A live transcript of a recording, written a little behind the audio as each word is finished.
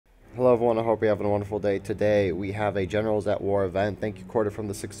Hello everyone, I hope you're having a wonderful day. Today we have a Generals at War event. Thank you, Quarter from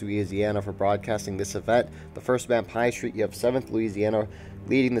the 6th Louisiana, for broadcasting this event. The first map, High Street, you have 7th Louisiana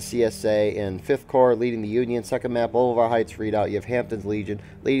leading the CSA, and 5th Corps leading the Union. Second map, Boulevard Heights Redoubt, you have Hampton's Legion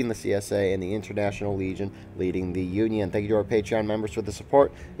leading the CSA, and the International Legion leading the Union. Thank you to our Patreon members for the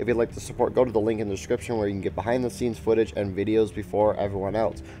support. If you'd like to support, go to the link in the description where you can get behind the scenes footage and videos before everyone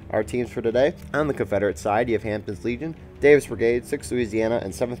else. Our teams for today, on the Confederate side, you have Hampton's Legion, Davis Brigade, 6th Louisiana,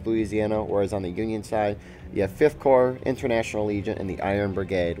 and 7th Louisiana, whereas on the Union side, you have 5th Corps, International Legion, and the Iron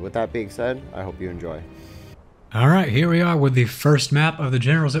Brigade. With that being said, I hope you enjoy. Alright, here we are with the first map of the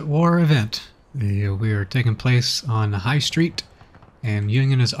Generals at War event. We are taking place on High Street, and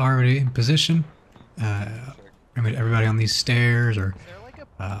Union is already in position. Everybody on these stairs or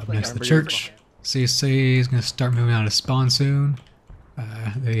next to the church. CSA is going to start moving out of spawn soon.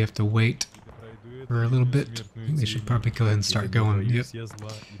 They have to wait for a little bit. I think they should probably go ahead and start going. Yep. You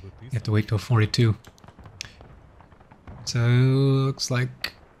have to wait till 42. So, looks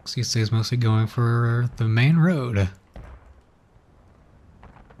like CSA is mostly going for the main road.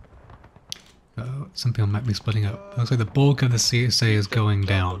 Some people might be splitting up. Looks like the bulk of the CSA is going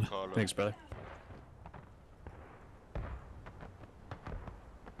down. Thanks, brother.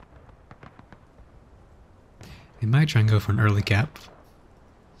 They might try and go for an early cap.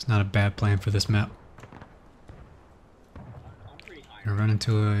 It's not a bad plan for this map. Gonna run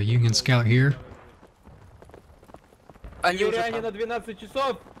into a Union scout here. Юряне на 12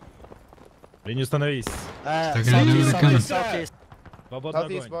 часов. Не становись. They're gonna know they're coming.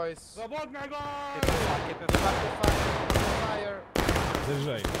 Свободный огонь. Свободный огонь!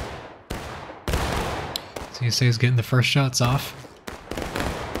 Заряжай. CSA is getting the first shots off.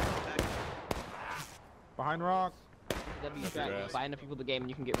 Behind rock. Buy enough people the game and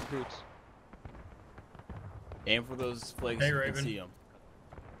you can get recruits. Aim for those flags. Hey, so you Raven. can see them.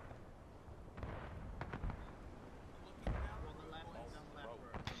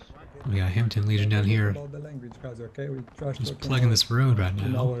 We got Hampton Legion down here. Just plugging this road right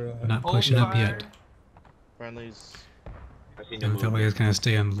now. Not pushing up yet. Friendlies. And that way is gonna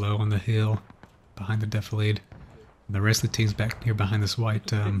stay on low on the hill, behind the defilade. And the rest of the team's back here behind this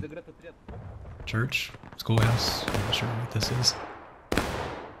white church, schoolhouse. I'm not sure what this is.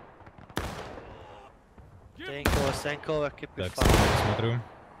 Так, смотрю.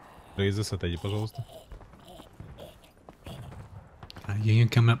 Рейзес, отойди, пожалуйста. Union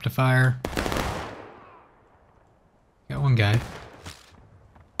coming up to fire. Got one guy.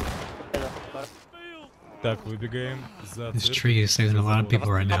 Так, выбегаем за This tree is saving a lot of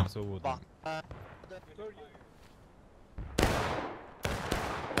people right now.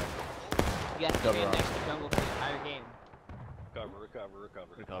 You have to be next to jungle for the entire game.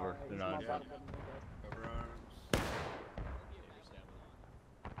 Recover. They're not in front.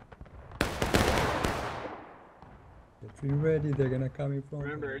 If you're ready, they're gonna come in front.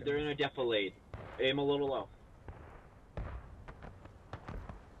 Remember, they're in a defilade. Aim a little low.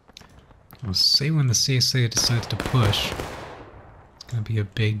 We'll see when the CSA decides to push. It's gonna be a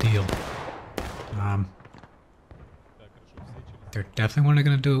big deal. They're definitely only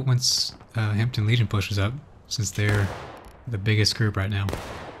gonna do it once Hampton Legion pushes up, since they're the biggest group right now.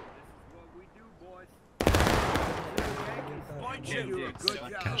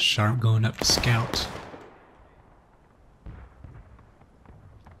 Got Sharp going up to scout.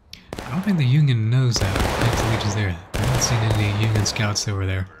 I don't think the Union knows that Hampton Legion's there. I haven't seen any Union scouts that were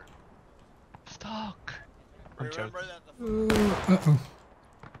there. Stuck. Uh-oh.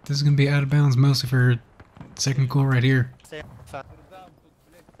 This is gonna be out of bounds mostly for 2nd Corps right here.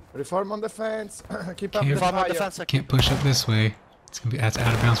 Reform on defense. Keep up the fire. Can't push up this way. It's gonna be that's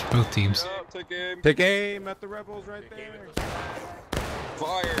out of bounds for both teams. Take aim at the rebels right there.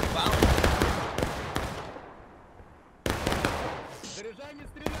 Fire!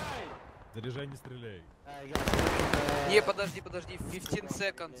 Заряжай, не стреляй. Не, подожди, 15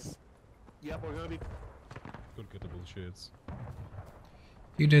 seconds. Сколько это получается?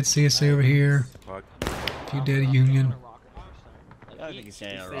 Few dead CSA over here. Few dead Union. I think he's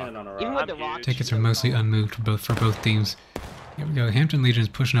standing on a rock. Even with the rock. Tickets are mostly unmoved for both teams. Here we go. Hampton Legion is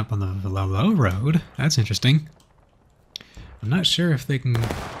pushing up on the low road. That's interesting. I'm not sure if they can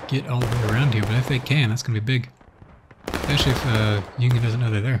get all the way around here, but if they can, that's gonna be big. Especially if Union doesn't know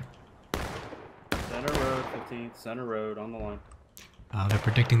they're there. Center road, 15th, center road on the line. They're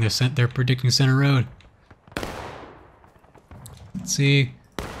predicting they're predicting center road. Let's see.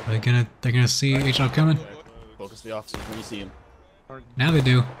 They're gonna see HL coming. Focus the officers when you see him. Now they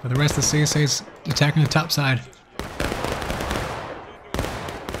do, but the rest of the CSA's attacking the top side.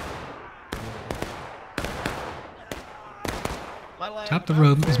 Top the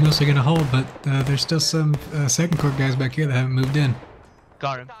road is mostly going to hold, but there's still some second corps guys back here that haven't moved in.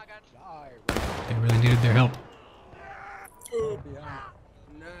 Got him. They really needed their help.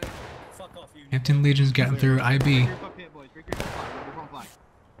 Hampton Legion's gotten through IB.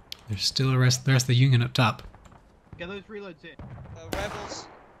 There's still the rest of the Union up top. Get those reloads in. Rebels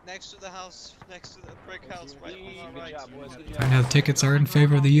next to the house, next to the brick house, right on our right. Right now the tickets are in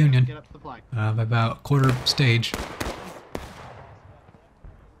favor of the Union by about quarter stage.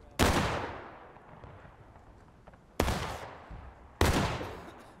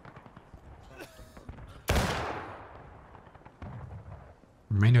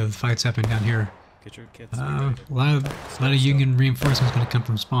 Remainder of the fights happening down here. Get your kids. A lot of Union reinforcements going to come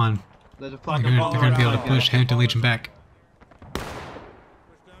from spawn. There's a They're flag. going to be able to push Hampton Legion back.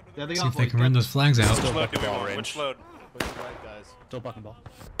 There they See are, if they boys. can run those flags out. Which load do we want? Which load? Push it right, guys. Still bucking ball.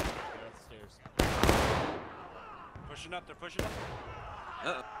 Get upstairs. Pushing up, they're pushing up.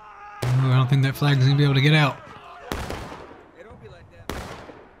 Ooh, I don't think that flag is going to be able to get out. It don't be like that.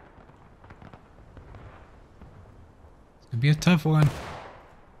 It's going to be a tough one.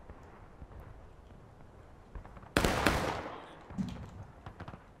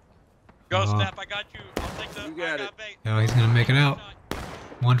 Go, Oh. Snap, I got you. I'll take the. You got I it. bait. Oh, he's going to make it out.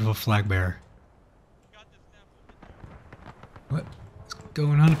 Wonderful flag bearer. Got this, Snap. What's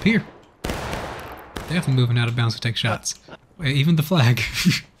going on up here? Definitely moving out of bounds to take shots. Wait, even the flag.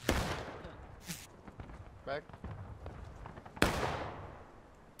 Back.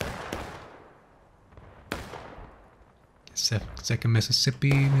 Second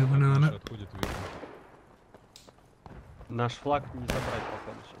Mississippi moving on up. Отходит, видно. Наш флаг не забрать,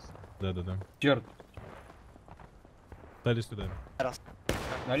 походу, сейчас. Да-да-да. Черт! Стали сюда.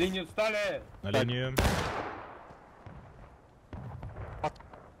 На линию встали! На линию.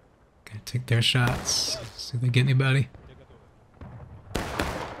 Gonna take their shots. See if they get anybody. No,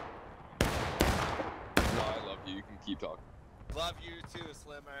 I love you. You can keep talking. Love you too,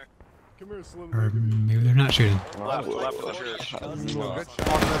 Slimmer. Come here, Slim. Or maybe they're not shooting. Left of the church. Good shot. On the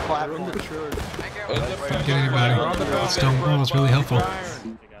platform. Don't get anybody. Stone wall is really helpful.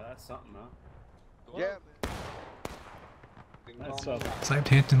 Yeah, that's something, huh? Yeah. That's something.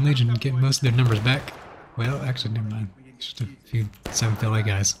 Southampton Legion getting most of their numbers back. Well, actually, never mind. Just a few 7th LA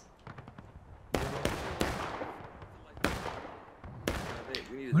guys.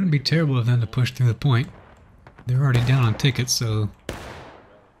 Wouldn't be terrible of them to push through the point. They're already down on tickets, so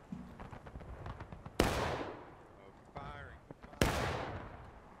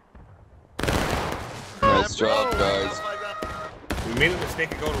Nice job, guys. We made a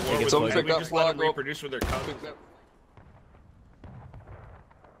mistake of going to war with Someone them. pick We up just let them flag up. reproduce with their cousins.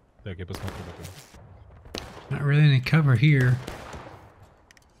 Так, я посмотрю потом. not really any cover here.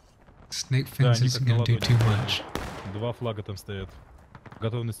 Snake Да, fence они isn't как на gonna do ладони. too much. Два флага там стоят.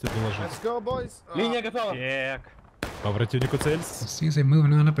 Готовности доложить. Let's go, boys. Линия готова! Так. По противнику цель. Seems they're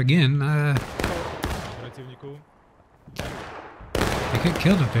moving on up again. По противнику. They get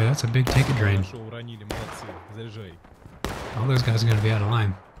killed up there. That's a big ticket drain. Хорошо, уронили, молодцы. Заряжай. All those guys are gonna be out of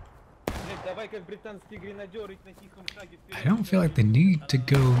line. Давай как британские гренадеры на тихом шаге вперед. I don't feel like they need to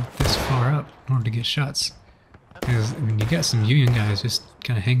go this far up in order to get shots. Because, I mean, you got some Union guys just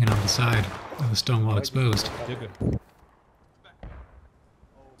kind of hanging on the side of the stone wall exposed. Где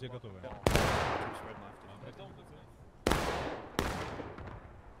Где готовы?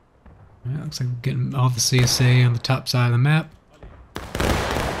 Yeah, looks like we're getting all the CSA on the top side of the map.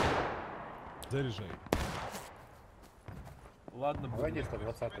 Заряжай. Ладно, Давайте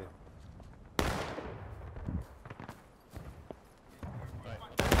 120-й.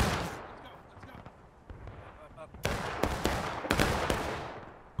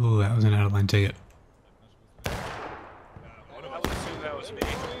 Ooh, that was an out of line ticket.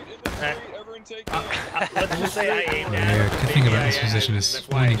 Let's just say I aimed at Yeah, him. good thing about this position is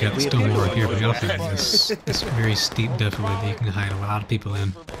one, you got the stone wall right here, but you also have this very steep defilade that you can hide a lot of people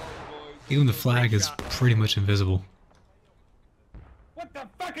in. Even the flag is pretty much invisible. What the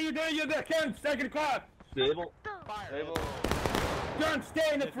fuck are you doing? You're the camp, second class! Stable. Stable. Don't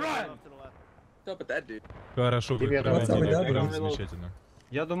stay in the front! What's up with that dude? Хорошо, вы Ребята, проводили. вот Прям замечательно.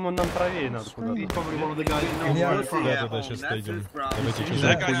 Я думаю, нам правее надо куда-то. Probably one of the guys in the front. Да-да-да, сейчас дойдем. Давайте чуть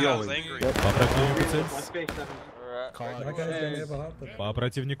That guy sounds angry. По противнику цель. That guy's gonna have a heart attack. По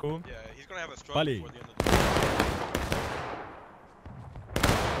противнику. Yeah, he's gonna have a stroke Полей. before the end of the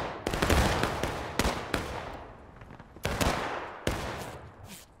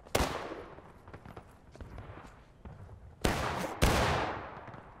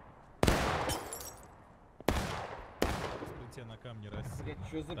Те на камне раз.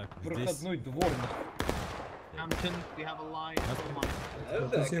 Что за Так, проходной двор? Hampton, we have a line.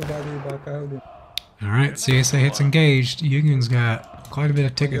 Alright, CSA hits engaged. Union's got quite a bit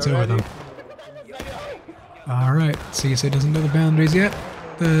of tickets over them. Alright, CSA doesn't know the boundaries yet.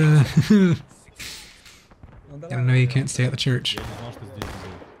 Gotta know you can't stay at the church.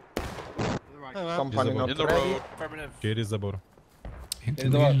 Company not ready. Через забор.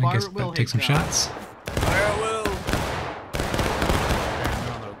 Hampton Legion, I guess, better take some shots.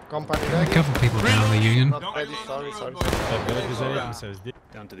 Company A ready. couple people down the Union. Not ready, sorry. Давайте зарядимся здесь.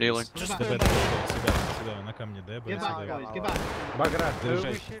 Kneeling. Сюда, на камне, да? Get back, guys, get back. Bagrat.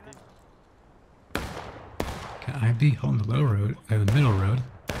 Держись. Got IB holding the low road, the middle road.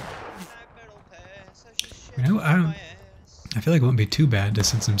 You know, I feel like it wouldn't be too bad to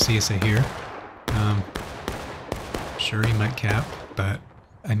send some CSA here. Sure, he might cap, but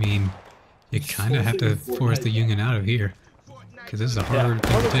I mean, you kind of have to force the Union out of here, because this is a hard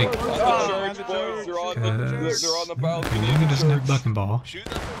thing to take. The Union doesn't have bucking ball, so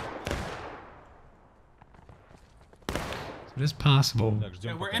it is possible.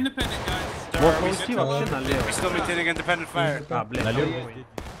 We're independent, guys. We're still maintaining independent fire.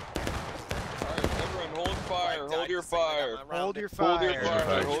 Hold fire, hold your fire. Hold your Hold your fire.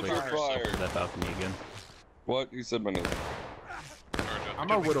 fire, hold your fire. That balcony again. What? You said my name. I'm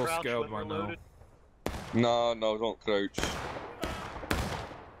a Widow scaled one now. No, no, don't crouch.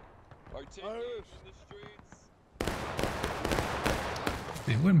 Artillery in the streets.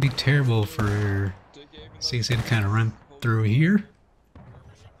 It wouldn't be terrible for CSA to kind of run through here,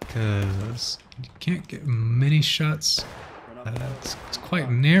 because you can't get many shots. It's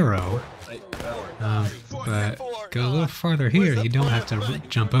quite narrow, but go a little farther here, you don't have to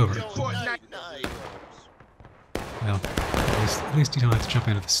jump over. Well, at least you don't have to jump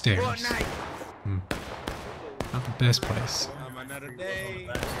into the stairs. Not the best place. Another day.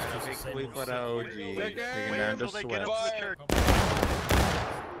 For the OG. Taking down the sweat.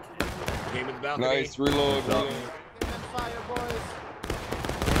 Game in the balcony. Nice, reload. Fire, boys.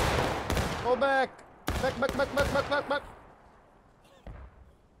 Go back. Back.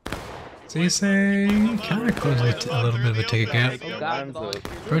 CSA kind of closing a little bit of a ticket gap.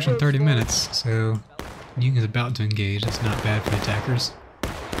 Approaching 30 minutes, so Union's about to engage. That's not bad for the attackers.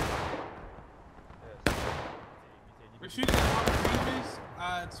 We're shooting at one previous.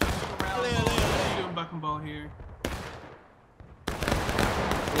 Switching around. Doing bucking ball here.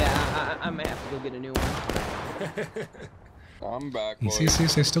 Yeah, I may have to go get a new one. I'm back, You boys. see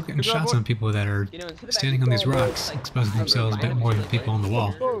CSA still getting shots on people that are standing on these rocks, exposing themselves a bit more than people on the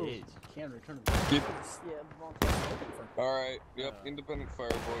wall. Alright, yep, independent fire,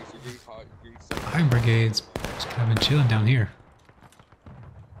 boys. You're getting hot, you're getting sick. Iron Brigade's just kind of been chilling down here,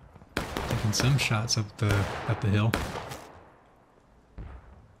 taking some shots up the hill.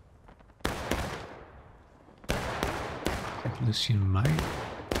 Lucian might.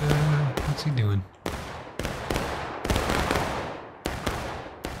 What's he doing?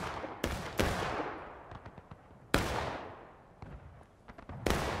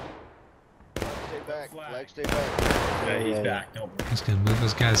 Flag, stay back. Yeah, he's back. Don't worry. He's gonna move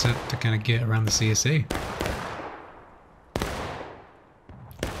those guys up to kind of get around the CSA.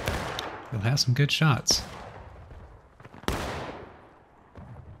 They'll have some good shots.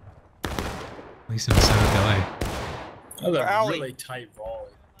 At least in the center of LA. Another really tight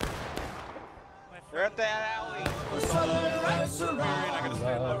volley. They're at that alley.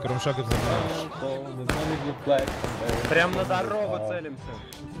 Кромшаг взорвал. Прям на дорогу целимся.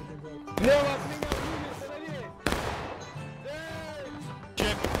 Лево!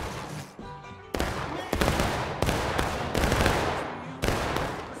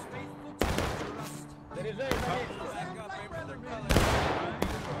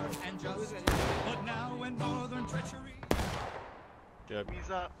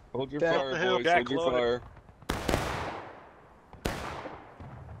 He's up. Hold your Back fire, the hill. boys. Jack Hold your loaded. fire.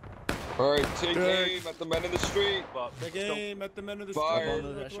 Alright, take aim at the men in the street. Take aim at the men of the Fire.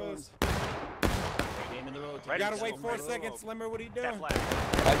 Game in the road. You gotta wait 4 seconds, Slimmer. What are you doing?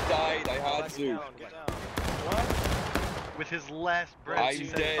 I died, I had to. With his last breath, I'm he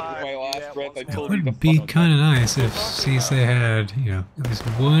said dead with fire. my last breath. I It told you to would be fuck. kind of nice if CSA had, you know, at least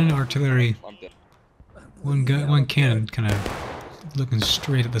one artillery, I'm dead. one cannon kind of looking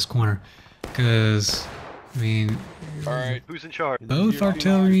straight at this corner. Because, I mean, Alright. Who's in charge? both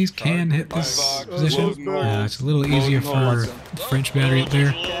artilleries can hit this position. It's a little easier for the French battery up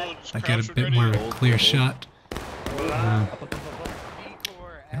there. I got a bit more of a clear shot.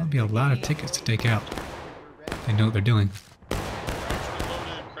 That'll be a lot of tickets to take out. They know what they're doing.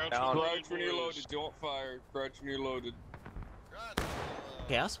 Crouch when you're loaded, don't fire. Crouch when you're loaded.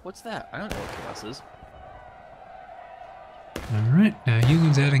 Chaos? What's that? I don't know what chaos is. Alright, now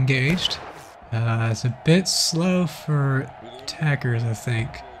Union's out engaged. It's a bit slow for attackers, I think.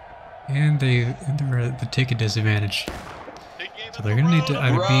 And they're at the ticket disadvantage. So they're gonna need to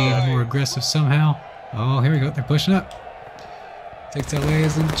either be more aggressive somehow. Oh, here we go, they're pushing up. 6LA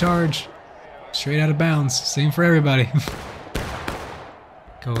is in charge. Straight out of bounds. Same for everybody.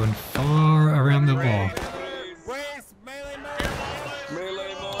 Going far around the wall.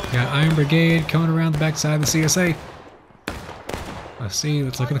 Got Iron Brigade coming around the backside of the CSA. Let's see,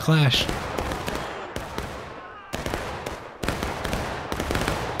 let's look at the clash.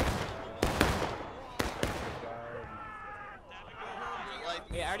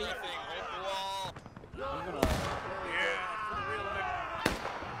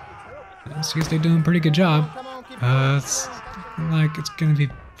 Seems they're doing a pretty good job. It's like it's gonna be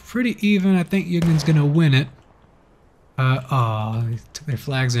pretty even. I think Union's gonna win it. Oh, they took their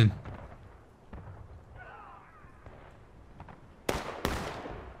flags in.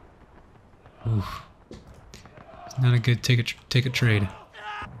 Oof. It's not a good ticket trade.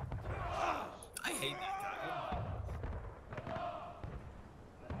 I hate that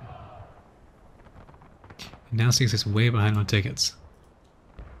guy. And now CSA's way behind on tickets.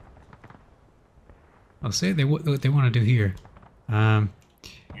 I'll say what they want to do here.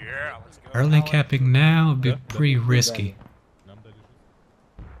 Early capping now would be pretty risky.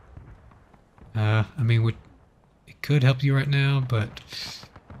 I mean, it could help you right now, but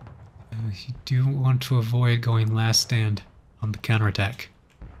you do want to avoid going last stand on the counterattack.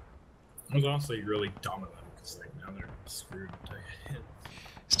 I was honestly really dumb at them because now they're screwed.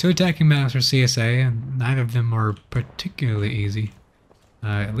 It's 2 attacking maps for CSA, and neither of them are particularly easy,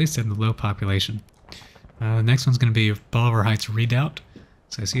 at least in the low population. The next one's going to be Bolivar Heights Redoubt.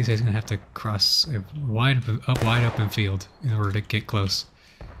 So CSA is going to have to cross a wide open field in order to get close.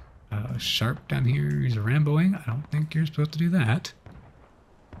 Sharp down here, he's Ramboing. I don't think you're supposed to do that.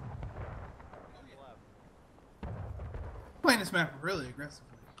 Playing this map really aggressively.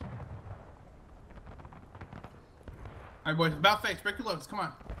 Alright boys, about face, break your loads, come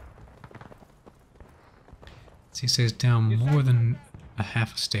on. CSA's down more than a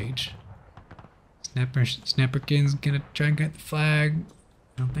half a stage. Snapperkin's gonna try and get the flag.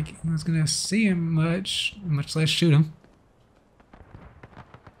 I don't think anyone's gonna see him much less shoot him.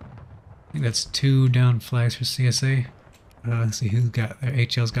 I think that's 2 down flags for CSA. Let's see who's got their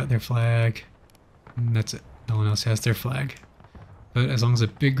HL's got their flag. And that's it. No one else has their flag. But as long as a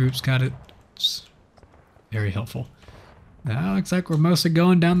big group's got it, it's very helpful. Now looks like we're mostly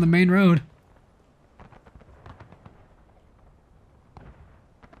going down the main road.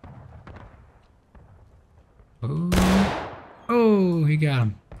 Oh, he got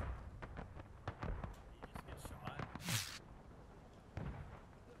him.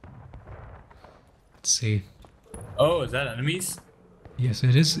 Let's see. Oh, is that enemies? Yes,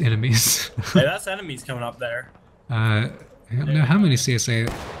 it is enemies. Hey, that's enemies coming up there. I don't know how many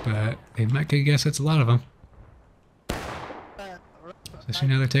CSA, but they might could guess it's a lot of them. Especially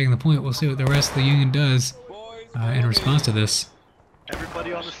now they're taking the point. We'll see what the rest of the Union does in response to this.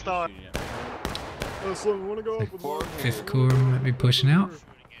 Everybody on the start. Like 5th Corps might be pushing out.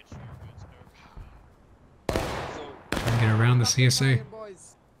 Trying to get around the CSA.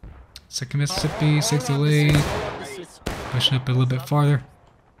 2nd Mississippi, 6th LA, pushing up a little bit farther.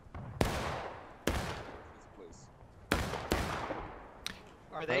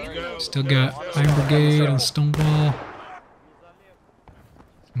 Still got Iron Brigade on Stonewall.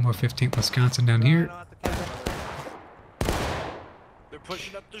 Some more 15th Wisconsin down here. They're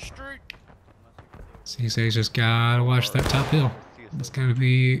pushing up the street. CSA's just gotta watch that top hill. It's gonna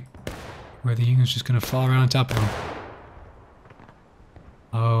be where the Union's just gonna fall around on top of them.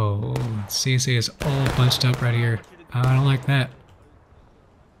 Oh, CSA is all bunched up right here. I don't like that.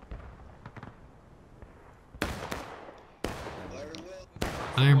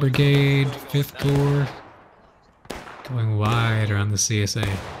 Iron Brigade, 5th Corps, going wide around the CSA. I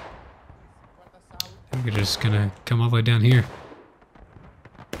think they're just gonna come all the way down here.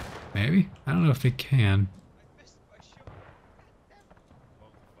 Maybe? I don't know if they can.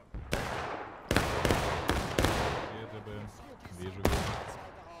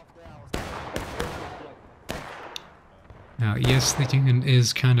 Now, yes, the Union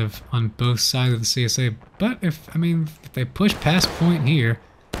is kind of on both sides of the CSA, but if they push past point here,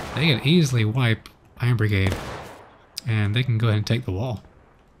 they can easily wipe Iron Brigade, and they can go ahead and take the wall.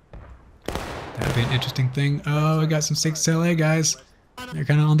 That'd be an interesting thing. Oh, we got some 6LA guys. They're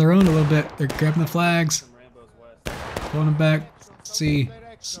kind of on their own a little bit. They're grabbing the flags, pulling them back. Let's see.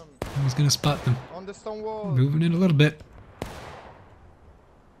 Someone's gonna spot them. Moving in a little bit.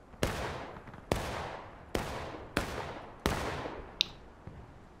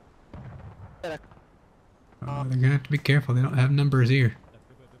 They're gonna have to be careful. They don't have numbers here.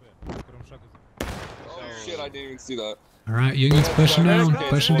 Oh shit, I didn't even see that. All right, Union's pushing down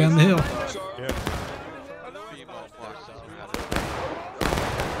the hill.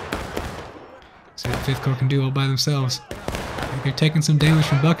 See what 5th Corps can do all by themselves. They're taking some damage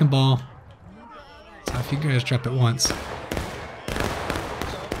from Buck and Ball. So if you guys drop it once.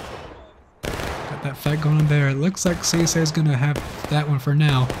 Got that fight going on there. It looks like CSA is going to have that one for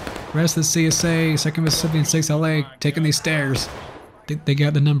now. Rest of the CSA, 2nd Mississippi and 6th LA taking these stairs. They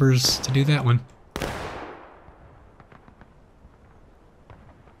got the numbers to do that one.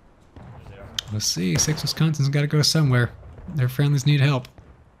 Let's see, 6th Wisconsin's got to go somewhere. Their friendlies need help.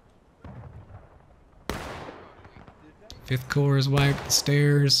 5th Corps is wiped, the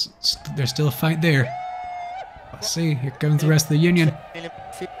stairs, there's still a fight there. Let's see, here comes the rest of the Union.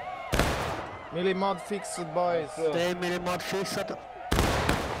 Melee mod fixed, boys. Melee mod fixed.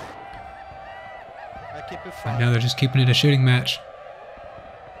 Right now they're just keeping it a shooting match.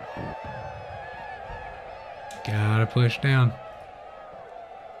 Gotta push down.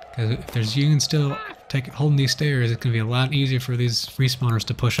 Because if there's Union still holding these stairs, it's gonna be a lot easier for these respawners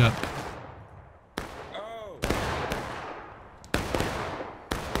to push up.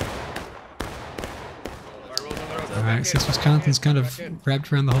 Alright, 6th Wisconsin's kind of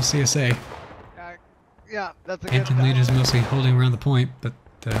wrapped around the whole CSA. Yeah, that's a good Hampton Legion's mostly holding around the point, but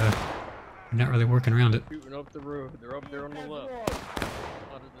they're not really working around it. Shooting up the road. They're up there on the left.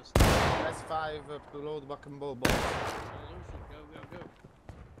 S5 up below the Buck and Ball. Go, go,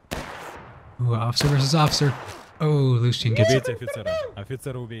 go. Ooh, officer versus officer. Oh, Lucian gets it. Убейте офицера.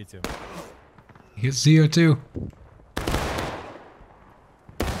 Офицера убейте. He gets ZO2.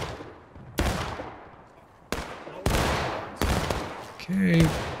 Okay,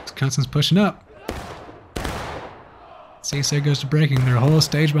 Wisconsin's pushing up. CSA goes to breaking. They're a whole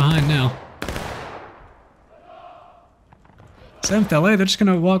stage behind now. 7th LA, they're just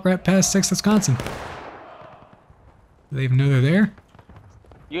going to walk right past 6th Wisconsin. Do they even know they're there?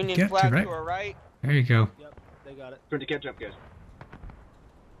 Union flag to our right. There you go. Yep, they got it. Trying to catch up, guys.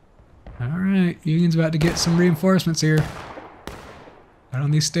 Alright, Union's about to get some reinforcements here. Right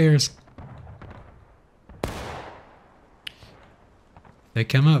on these stairs. They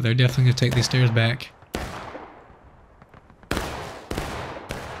come up, they're definitely going to take these stairs back.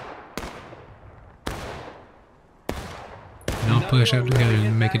 And all push up together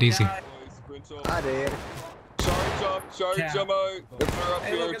and make it easy. I did. Charge up, charge them out. If they're up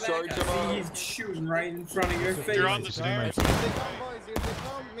here, charge them out. He's shooting right in front of your face. You're on the stairs.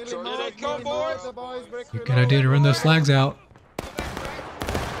 You good idea to run those flags out.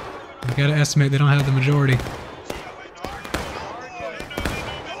 You gotta estimate they don't have the majority.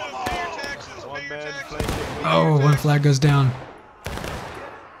 Oh, one flag goes down.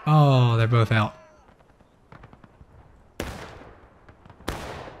 Oh, they're both out.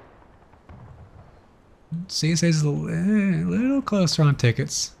 CSA's a little closer on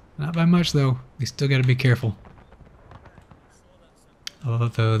tickets. Not by much, though. We still gotta be careful.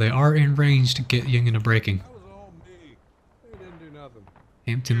 Although they are in range to get Union a breaking.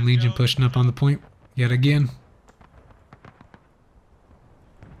 Hampton Legion pushing up on the point yet again.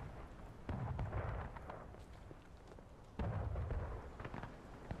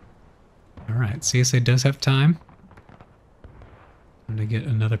 Alright, CSA does have time. I'm gonna get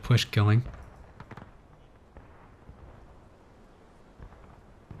another push going.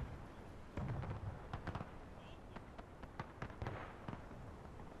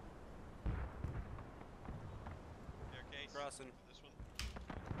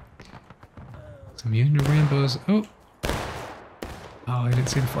 Some Union Rambos. Oh! Oh, I didn't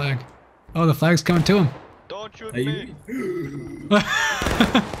see the flag. Oh, the flag's coming to him! Don't shoot me!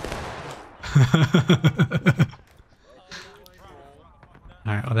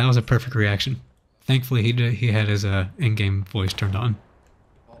 Alright, well that was a perfect reaction. Thankfully he had his in-game voice turned on.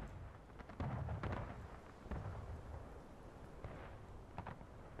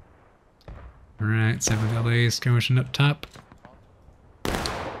 Alright, 7th LA is skirmishing up top.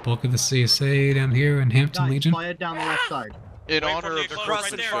 Bulk of the CSA down here in Hampton Legion. Fire down the left side. In honor of the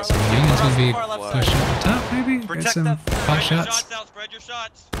So Union's gonna be pushing up the top maybe? Get some pot shots.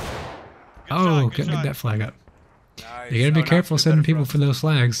 Oh, couldn't get that flag up. You gotta be careful sending people for those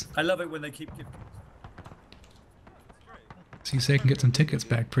flags. I love it when they keep giving. CSA can get some tickets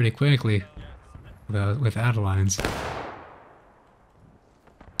back pretty quickly without a lines.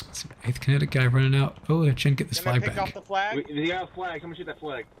 8th Kinetic guy running out. Oh, they're trying to get this flag back. They got a flag. Come and shoot that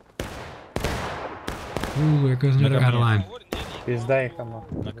flag. Ooh, there goes another out of line.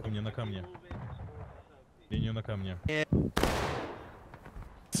 На камне, на камне. Линию на камне.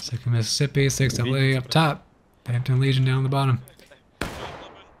 2nd Mississippi, 6th LA up top. Hampton Legion down the bottom.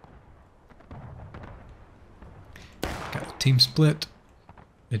 Got the team split.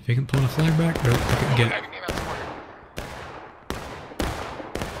 If you can pull the flag back, or I couldn't get it.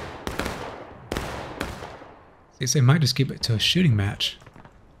 They might just keep it to a shooting match.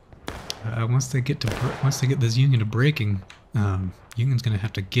 Once they get this Union to breaking, Union's gonna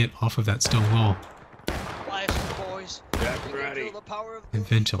have to get off of that stone wall.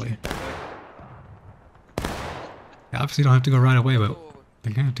 Eventually. They obviously don't have to go right away, but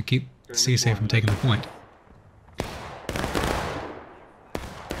they're gonna have to keep CSA from taking the point.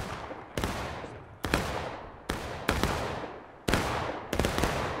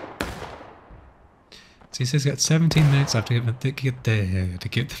 CSA's got 17 minutes left to get them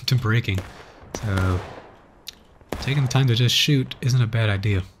to breaking, so taking the time to just shoot isn't a bad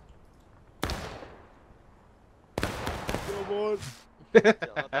idea. We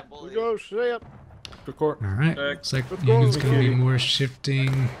go, shit. Good court. Alright, looks like Union's gonna be more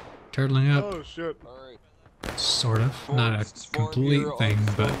shifting, turtling up. Oh shit. Sort of. Not a complete thing,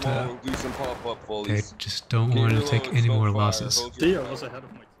 but they just don't want to take any more losses. Dio was ahead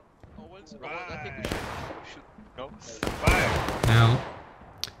of me. Now,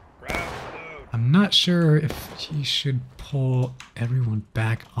 I'm not sure if he should pull everyone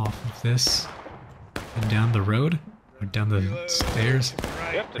back off of this and down the road or down the stairs.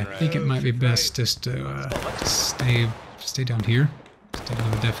 I think it might be best just to stay down here, stay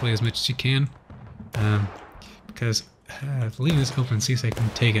down the defile as much as you can, because leaving this open, CSA can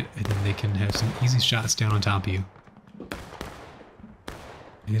take it, and then they can have some easy shots down on top of you.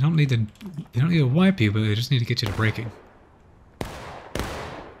 They don't need to wipe you, but they just need to get you to breaking.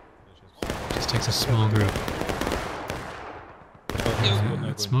 Just takes a small group.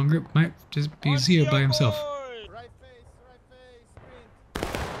 That small group might just be Zio by himself.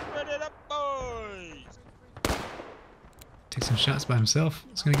 Take some shots by himself.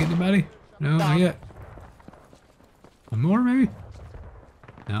 It's gonna get anybody? No, not yet. One more, maybe?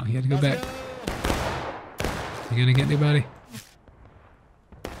 No, he had to go back. You gonna get anybody?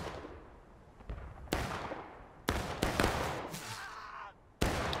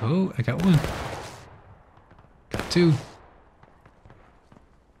 Oh, I got one. Got two.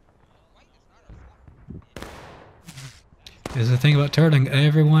 There's the thing about turtling,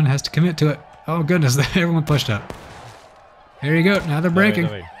 everyone has to commit to it. Oh goodness, everyone pushed up. There you go, now they're breaking.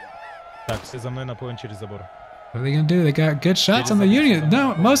 Так, все за мной на point через забор. What are they gonna do? They got good shots on the Union.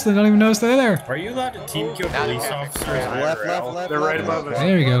 No, most of them don't even notice they're there. Are you allowed to team kill police officers? Left. They're right above us.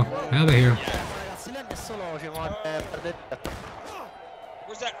 There you go. Now they're here.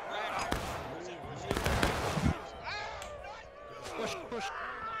 Where's that rat? Push.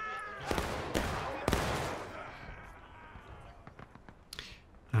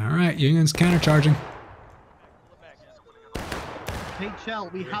 Alright, Union's countercharging. Hey, Chell,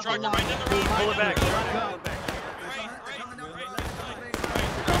 we have Charge a it lot. right down the road. Pull it back.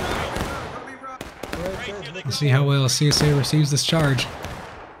 Let's see how well CSA receives this charge.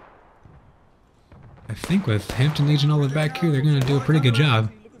 I think with Hampton Legion all the way back here, they're going to do a pretty good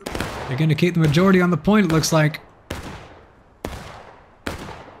job. They're going to keep the majority on the point, it looks like.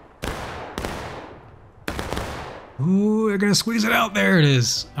 Ooh, they're going to squeeze it out. There it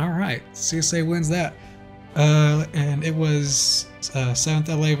is. Alright, CSA wins that. And it was 7th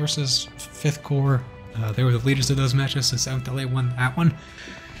LA versus 5th Corps. They were the leaders of those matches, so 7th LA won that one.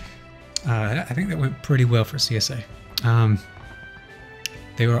 I think that went pretty well for CSA.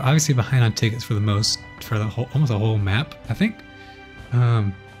 They were obviously behind on tickets for almost the whole map, I think.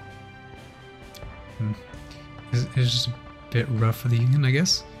 It's just a bit rough for the Union, I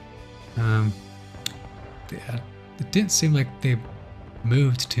guess. It didn't seem like they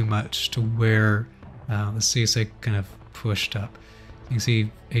moved too much to where the CSA kind of pushed up. You can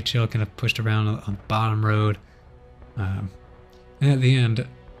see HL kind of pushed around on the bottom road. And at the end,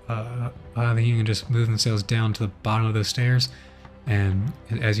 the Union just moved themselves down to the bottom of those stairs. And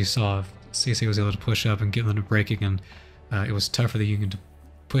as you saw, CSA was able to push up and get them to breaking, and it was tough for the Union to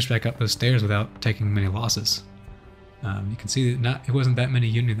push back up those stairs without taking many losses. You can see that it wasn't that many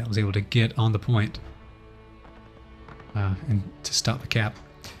Union that was able to get on the point and to stop the cap.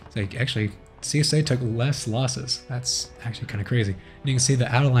 So actually, CSA took less losses. That's actually kind of crazy. And you can see the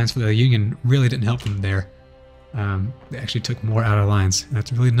outer lines for the Union really didn't help them there. They actually took more outer lines.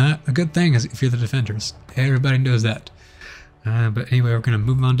 That's really not a good thing if you're the defenders. Everybody knows that. But anyway, we're going to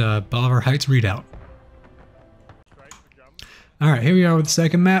move on to Bolivar Heights Redoubt. Alright, here we are with the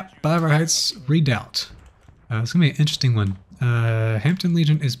second map, Bolivar Heights Redoubt. It's going to be an interesting one. Hampton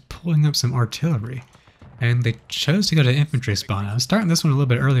Legion is pulling up some artillery. And they chose to go to infantry spawn. I was starting this one a little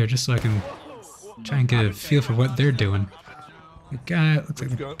bit earlier just so I can try and get a feel for what they're doing. The guy, looks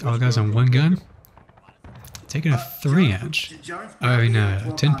like all the guys on one gun. Taking a 3-inch. I mean, a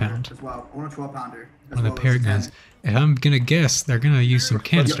 10-pound. One of the parrot guns. And I'm gonna guess they're gonna use some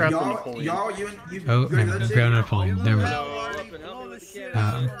canister. Oh, no, they're grabbing a Napoleon. There we go.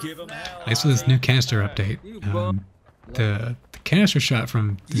 At least with this new canister update, the canister shot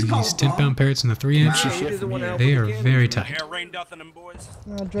from these 10-pound parrots in the 3-inch, they are very tight.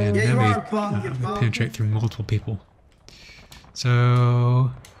 And they penetrate through multiple people.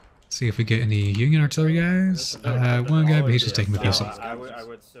 So, let's see if we get any Union artillery guys. One guy, but he's just taking the pistol.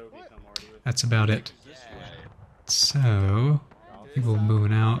 That's about it. So, people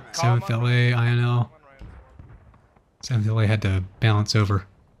moving out. 7th LA, INL. 7th LA had to balance over.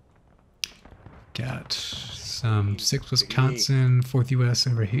 Got some 6th Wisconsin, 4th US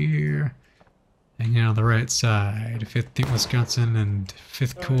over here. Hanging out on the right side. 5th Wisconsin and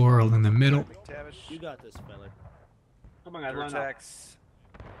 5th Corps in the middle. You got this, fella. Come on, guys, line up.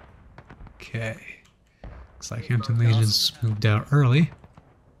 Okay. Looks like Hampton Legion's moved out early.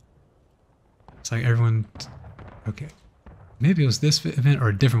 Looks like everyone... Okay. Maybe it was this event or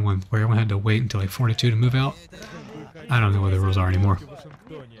a different one where everyone had to wait until like 42 to move out. I don't know what the rules are anymore.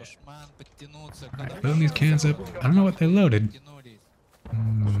 Alright, loading these cans up. I don't know what they loaded.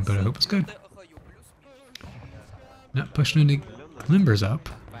 But I hope it's good. Not pushing any limbers up.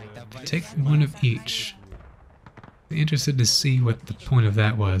 Take one of each. I'm interested to see what the point of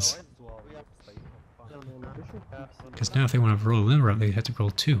that was. Because now if they want to roll a limber up, they have to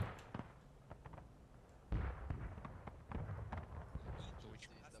roll 2.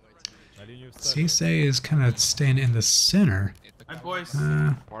 CSA is kind of staying in the center. Why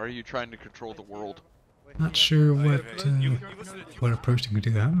are you trying to control the world? Not sure what approach they can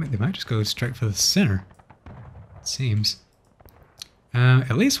do that. They might just go straight for the center. It seems.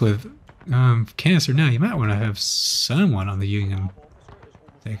 At least with canister now, you might want to have someone on the Union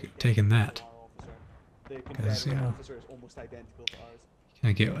taking that. Because, you know,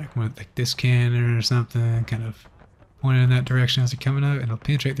 kind of get like one like this cannon or something, kind of pointing in that direction as they're coming up, and it'll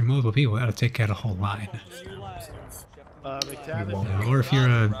penetrate through multiple people. That'll take out a whole line. Or if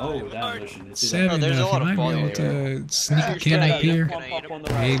you're savvy enough, you might be able to sneak a cannon up here.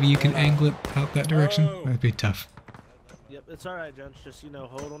 Maybe you can angle it out that direction. That'd be tough. Yep, it's alright, gents. Just, you know,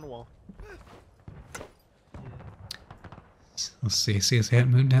 hold on the wall. Let's see. See if they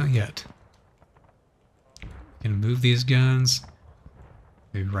hadn't moved out yet. Gonna move these guns.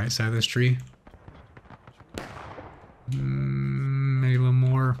 Maybe right side of this tree. Maybe a little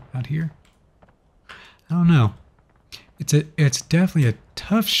more out here. I don't know. It's definitely a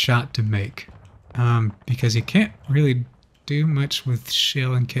tough shot to make, because you can't really do much with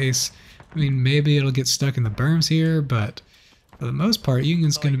shell in case. I mean, maybe it'll get stuck in the berms here, but for the most part,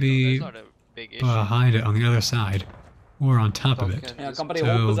 Union's going to be behind it on the other side, or on top of it. Yeah, company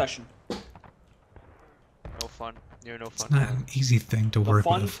hold possession. No fun. You're no fun. It's not an easy thing to work The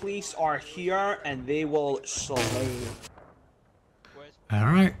with. fun police are here, and they will slay. All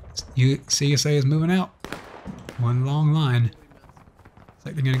right, CSA is moving out. One long line. It's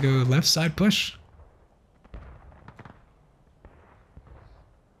like they're gonna go left side push.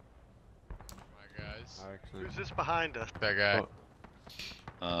 Who's this behind us? That guy.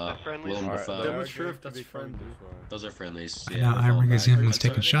 Friendlies. Double sure if that's friendly. Those are friendlies. Yeah, now Iron Magazine's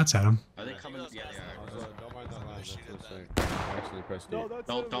taking shots at him. Are they coming? Yeah, they are. Don't mind that line. Actually press D.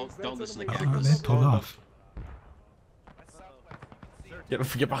 Don't listen to Oh, Cat. they pulled off.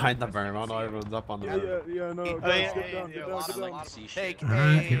 Get behind the berm. I know everyone's up on the berm. Yeah, no. Hey,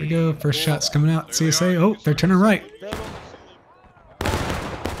 Alright, here we go. First shot's coming out. CSA. Oh, they're turning right.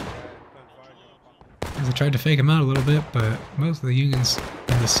 As I tried to fake him out a little bit, but most of the Union's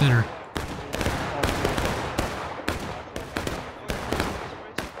in the center.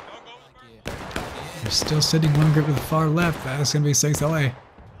 They're still sitting one group to the far left. That's going to be 6th LA.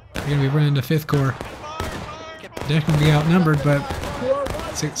 They're going to be running to 5th Corps. They're going to be outnumbered, but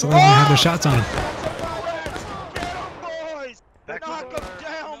 6th LA have their shots on them.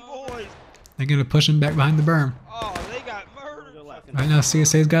 They're going to push him back behind the berm. Oh, they got murdered. Right now,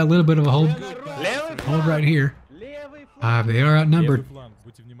 CSA's got a little bit of a hold right here. They are outnumbered.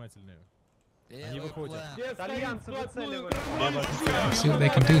 Let's see what they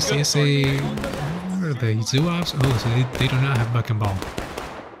can do. CSA, what are they, Zoo-Ops? Oh, so they do not have buck and ball.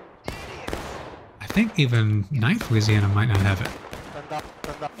 I think even 9th Louisiana might not have it. Not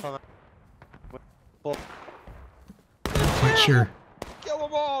quite sure. Kill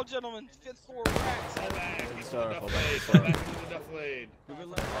them all, gentlemen. 5th Corps rats.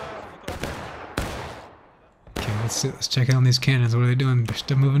 Let's check out on these cannons. What are they doing? They're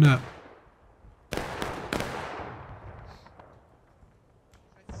still moving up.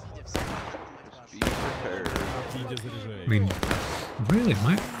 I mean, really,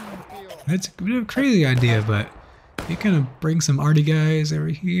 that's a bit of a crazy idea, but you kind of bring some arty guys over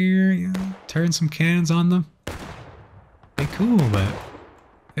here, you know, turn some cannons on them. Be cool, but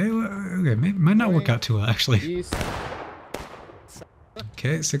okay, maybe might not work out too well actually.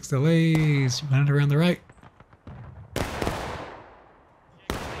 Okay, 6 delays, running around the right.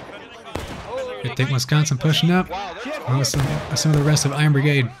 I think Wisconsin pushing up. Oh, some of the rest of Iron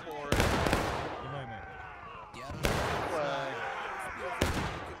Brigade.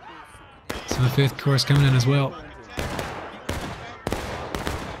 So the 5th Corps coming in as well.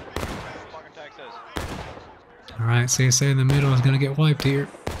 Alright, CSA in the middle is going to get wiped here.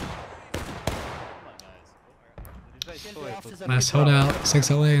 Last holdout,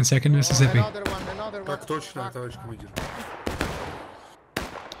 6LA and 2nd Mississippi.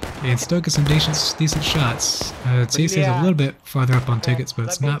 And still get some decent shots. CSA is a little bit farther up on tickets, but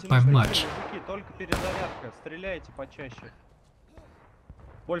it's not by much.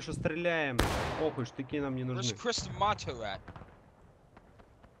 Больше стреляем. Похуй, штыки нам не нужны. Where's Chris Motto at?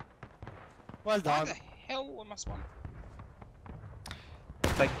 Well done. Where the hell am I spawning?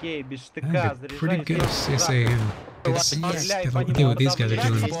 Такие, без штыка, Pretty good CSA. Good to see what these guys are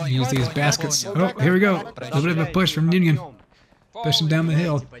doing. Use these baskets. Oh, here we go. A little bit of a push from Union. Pushing down the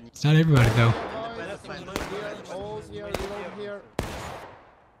hill. It's not everybody though.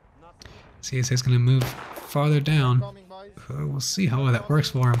 CSA is going to move farther down. We'll see how well that works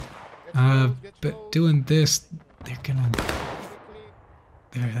for them. But doing this, they're gonna...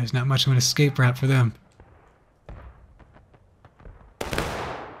 There's not much of an escape route for them. They're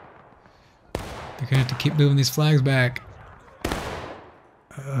gonna have to keep moving these flags back.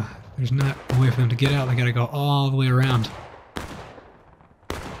 There's not a way for them to get out. They gotta go all the way around.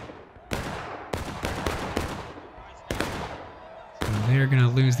 So they're gonna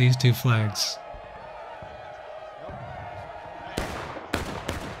lose these 2 flags.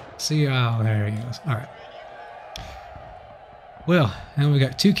 See, oh, there he goes. Alright. Well, now we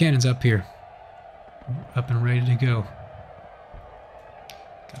got 2 cannons up here. Up and ready to go.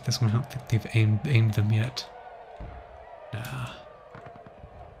 Got this one. I don't think they've aimed them yet. Nah.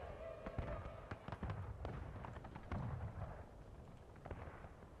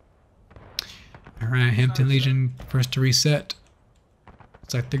 Alright, Hampton Legion first to reset.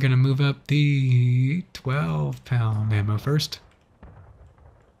 Looks like they're going to move up the 12-pound ammo first.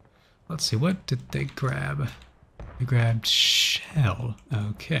 Let's see, what did they grab? They grabbed shell.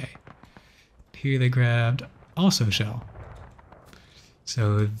 Okay. Here they grabbed also shell.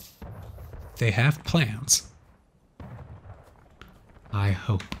 So they have plans. I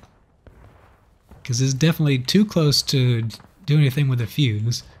hope. Because it's definitely too close to do anything with a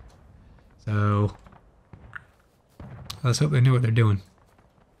fuse. So let's hope they know what they're doing.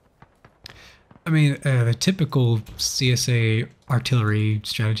 I mean, the typical CSA artillery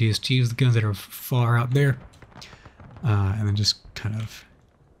strategy is to use the guns that are far out there, and then just kind of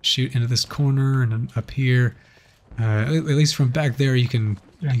shoot into this corner and then up here. At least from back there, you can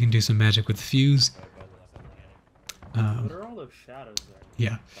do some magic with the fuse. What are all those shadows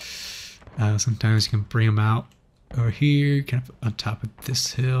there? Yeah. Sometimes you can bring them out over here, kind of on top of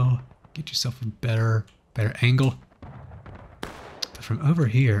this hill, get yourself a better angle. From over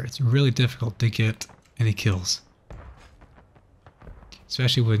here, it's really difficult to get any kills.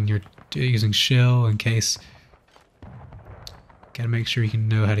 Especially when you're using shell in case. Gotta make sure you can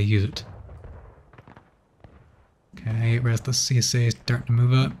know how to use it. Okay, Restless CSA is starting to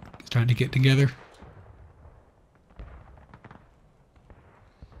move up. It's trying to get together.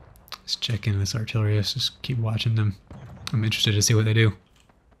 Let's check in this artillery. Let's just keep watching them. I'm interested to see what they do.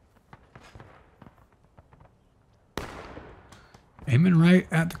 Aiming right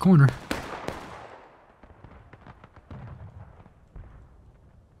at the corner.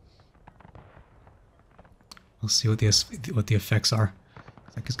 We'll see what the effects are.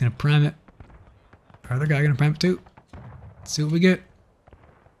 Looks like he's gonna prime it. Our other guy gonna prime it too. Let's see what we get.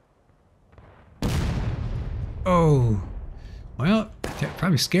 Oh, well,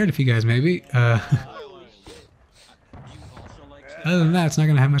 probably scared a few guys maybe. Other than that, it's not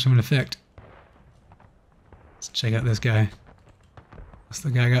gonna have much of an effect. Let's check out this guy. That's the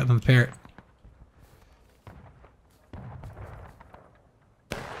guy I got on the parrot.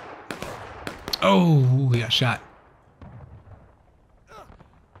 Oh, we got shot.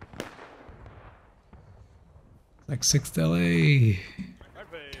 Like 6th LA.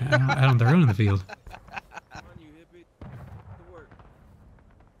 I don't they're running the field.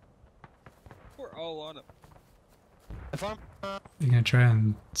 We're all on it. gonna try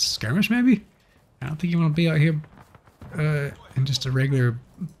and skirmish maybe? I don't think you want to be out here in just a regular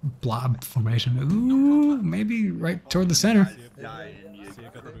blob formation. Ooh, maybe right toward the center.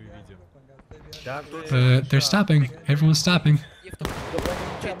 But they're stopping. Everyone's stopping.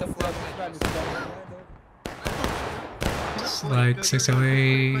 It's like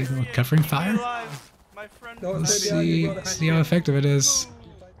 6LA covering fire. Let's see how effective it is.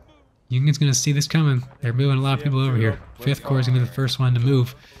 Union's gonna see this coming. They're moving a lot of people over here. 5th Corps is gonna be the first one to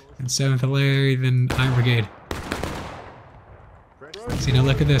move. And 7th LA, then Iron Brigade. See, now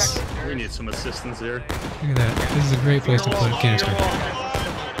look at this. We need some assistance here. Look at that. This is a great place to put a canister.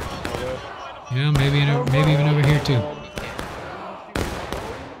 Yeah, maybe even over here too.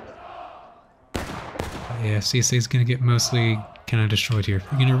 Yeah, CSA is gonna get mostly kind of destroyed here.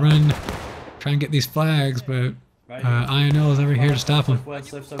 We're gonna run, try and get these flags, but INL is over here to stop them.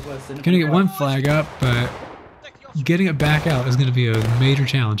 Gonna get one flag up, but getting it back out is gonna be a major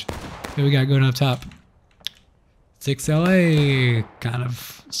challenge. Here we got going up top. 6LA kind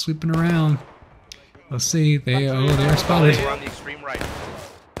of sweeping around. Let's see. They are spotted. We're on the extreme right.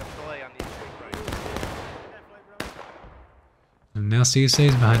 And now CSA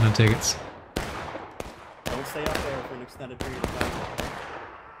is behind on tickets. Don't stay up there for an extended period of time.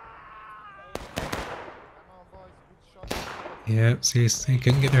 Yep, CSA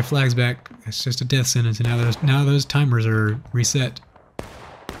couldn't get their flags back. It's just a death sentence, and now those timers are reset.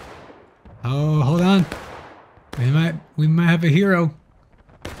 Oh, hold on. We might have a hero.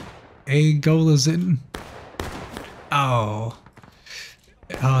 A goal is in. Oh,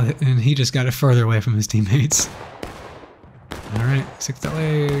 and he just got it further away from his teammates. All right,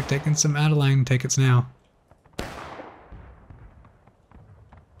 6LA taking some out-of-line tickets now.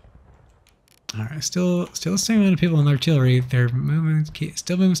 All right, still the same amount of people in the artillery. They're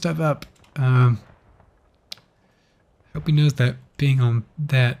still moving stuff up. Hope he knows that being on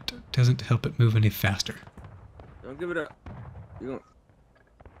that doesn't help it move any faster. Don't give it up.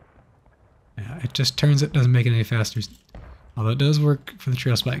 Yeah, it just turns it, doesn't make it any faster. Although it does work for the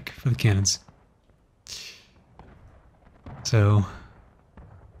trail spike, for the cannons. So,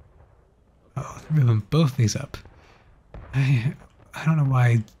 they're moving both these up. I don't know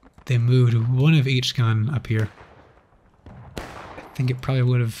why they moved one of each gun up here. I think it probably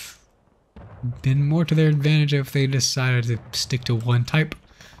would have been more to their advantage if they decided to stick to one type.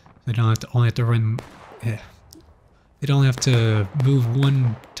 They don't have to only have to run. Yeah, they'd only have to move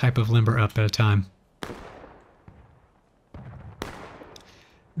one type of limber up at a time.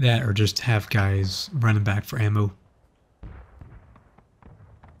 That or just have guys running back for ammo.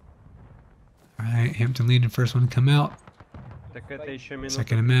 Alright, Hampton leading first one to come out.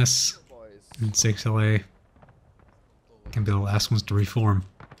 Second a mess. And 6LA can be the last ones to reform.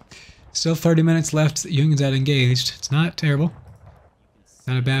 Still 30 minutes left. Union's out engaged. It's not terrible.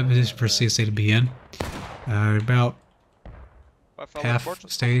 Not a bad position for CSA to be in. About half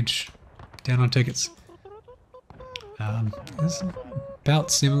stage down on tickets. This is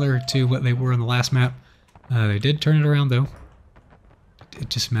about similar to what they were on the last map. They did turn it around though. It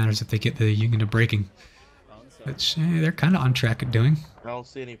just matters if they get the Union to breaking, which they're kind of on track at doing. I don't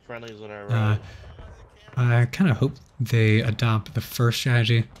see any friendlies on our road. I kind of hope they adopt the first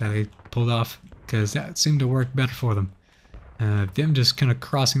strategy that they pulled off, because that seemed to work better for them. Them just kind of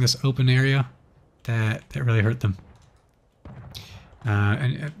crossing this open area, that really hurt them.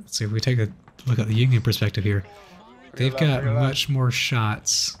 And let's see, if we take a look at the Union perspective here, they've got much more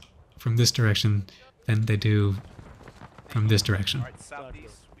shots from this direction than they do from this direction.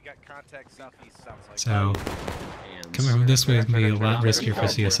 So, coming from this way is going to be a lot riskier for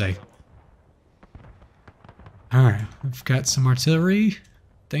CSA. Alright, we've got some artillery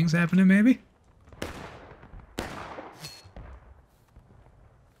things happening maybe?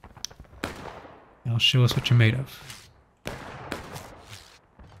 That'll show us what you're made of.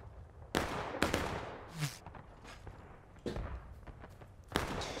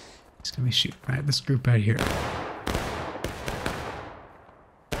 It's gonna be shooting right this group right here.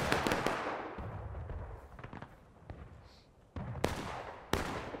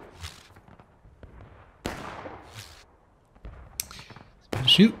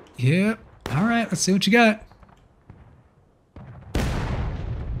 Shoot. Yep. Alright, let's see what you got.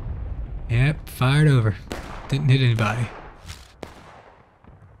 Yep, fired over. Didn't hit anybody.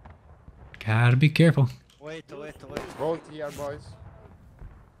 Gotta be careful. Wait. Roll TR, boys.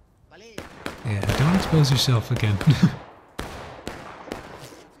 Yeah, don't expose yourself again.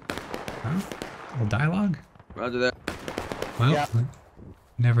 Huh? A little dialogue? Roger that. Well, Yeah.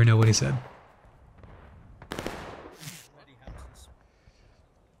 Never know what he said.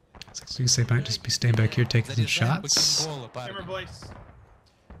 CSA might just be staying back here taking some shots. Camera boys.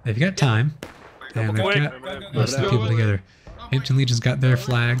 They've got time, and they've got most of the people together. Hampton Legion's got their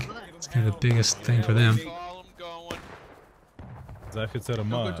flag. It's kind of the biggest thing for them.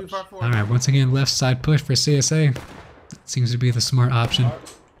 Alright, once again, left side push for CSA. That seems to be the smart option.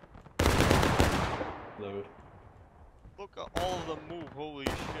 Look at all of them move, holy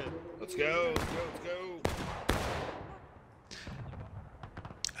shit. Let's go, let's go, let's go.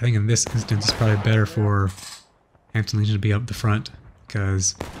 I think in this instance it's probably better for Hampton Legion to be up the front,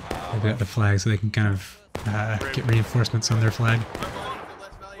 because they've got the flag so they can kind of get reinforcements on their flag.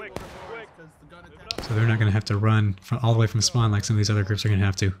 So they're not going to have to run all the way from spawn like some of these other groups are going to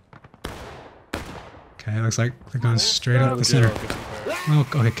have to. Okay, it looks like they're going straight up the center. Well,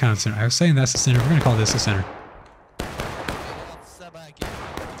 okay, kind of center. I was saying that's the center. We're going to call this the center.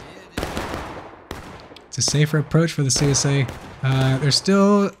 It's a safer approach for the CSA. There's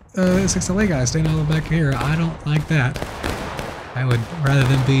still 6 LA guys staying all the way back here. I don't like that. I would rather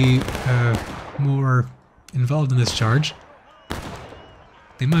than be more involved in this charge.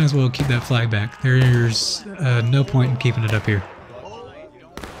 They might as well keep that flag back. There's no point in keeping it up here.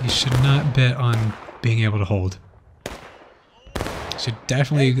 You should not bet on being able to hold. You should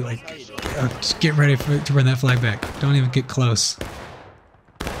definitely just get ready to run that flag back. Don't even get close.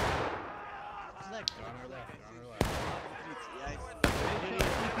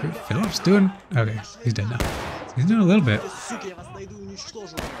 Phillips doing okay. He's dead now. He's doing a little bit.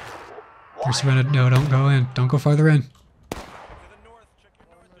 They're surrounded. No, don't go in. Don't go farther in.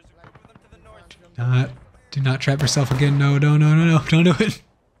 Do not trap yourself again. No, no, no, no, no. Don't do it.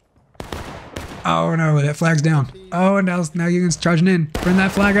 Oh no, that flag's down. Oh, and now Union's charging in. Bring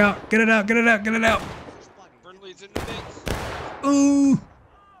that flag out. Get it out, get it out, get it out. Ooh.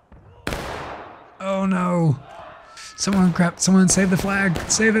 Oh no. Someone save the flag.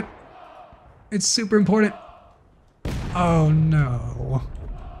 Save it. It's super important. Oh no.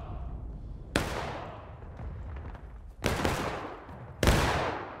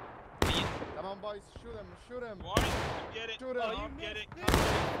 Come on, boys, shoot him, shoot him. Get it. Shoot him. Get it.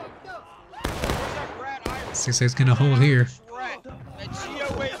 CSA's gonna hold here.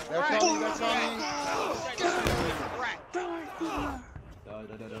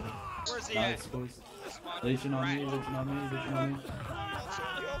 Where's he at? Legion on me, Legion on me, Legion on me.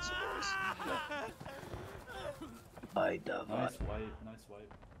 Nice wipe.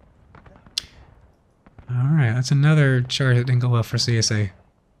 Alright, that's another charge that didn't go well for CSA.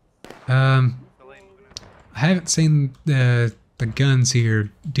 I haven't seen the guns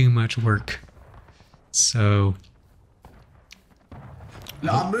here do much work. So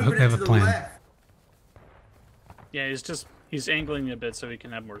No, I I'm moving hope they have a to the plan. left. Yeah, he's angling a bit so he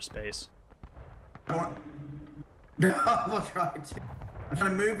can have more space. No, I'm trying to. I'm trying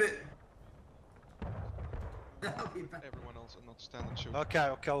to move it. Everyone else and not stand and shoot.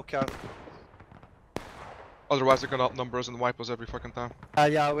 Okay. Otherwise they're gonna outnumber us and wipe us every fucking time.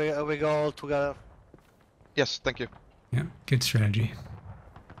 Yeah, we go all together. Yes, thank you. Yeah, good strategy.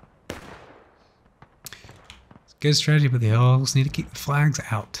 It's good strategy, but they all just need to keep the flags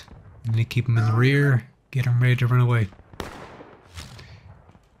out. You need to keep them in the rear, get them ready to run away.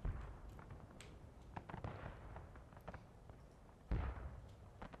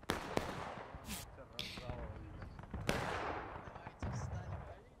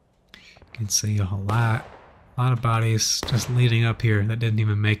 You can see a lot of bodies just leading up here that didn't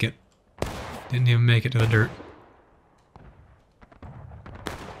even make it. Didn't even make it to the dirt.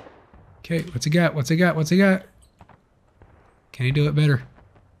 Okay, what's he got? What's he got? What's he got? Can he do it better?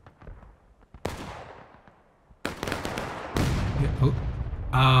 Yeah, oh.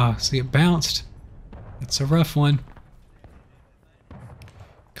 Ah, see it bounced. It's a rough one.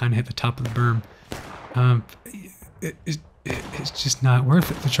 Kind of hit the top of the berm. It's just not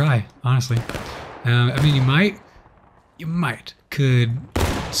worth it to try, honestly. I mean, you could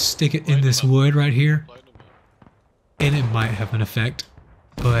stick it in this wood right here, and it might have an effect,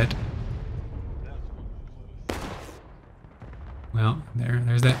 but well,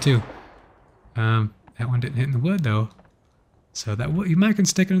 there's that too. That one didn't hit in the wood though, so that you might can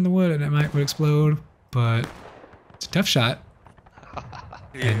stick it in the wood and it would explode, but it's a tough shot,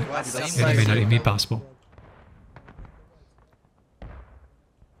 and it may not even be possible.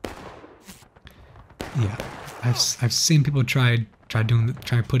 Yeah, I've seen people try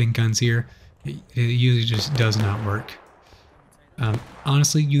putting guns here. It usually just does not work.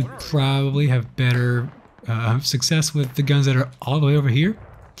 Honestly, you'd probably have better success with the guns that are all the way over here.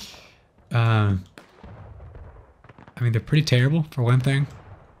 I mean, they're pretty terrible for one thing,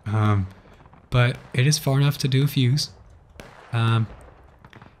 but it is far enough to do a fuse. And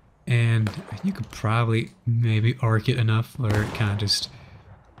And you could probably maybe arc it enough where it kind of just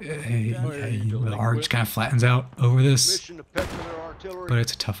the arc just kind of flattens out over this, but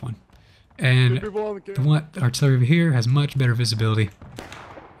it's a tough one. And the artillery over here has much better visibility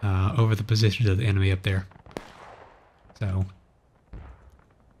over the positions of the enemy up there. So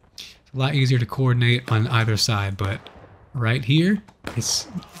it's a lot easier to coordinate on either side, but right here, it's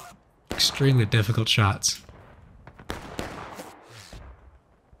extremely difficult shots.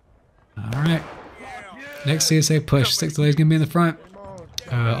 Alright, next CSA push. 6th LA is going to be in the front.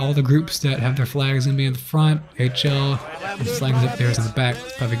 All the groups that have their flags going to be in the front. HL, the flags up there is in the back.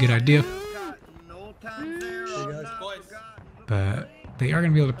 That's probably a good idea. But they are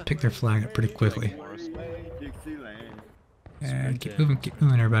going to be able to pick their flag up pretty quickly. And keep moving,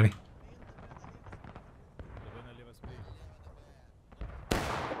 everybody.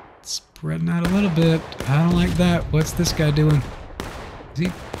 Spreading out a little bit. I don't like that. What's this guy doing?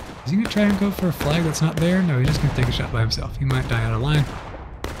 Is he going to try and go for a flag that's not there? No, he's just going to take a shot by himself. He might die out of line.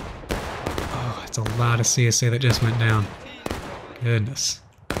 Oh, it's a lot of CSA that just went down. Goodness.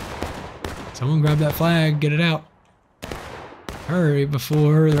 Someone grab that flag. Get it out. Hurry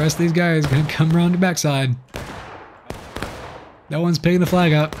before the rest of these guys are going to come around the backside. No one's picking the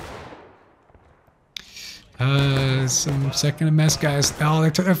flag up. Some second MS guys. Oh, they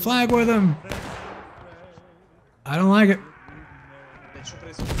took their flag with them. I don't like it.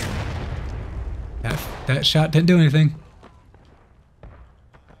 That shot didn't do anything.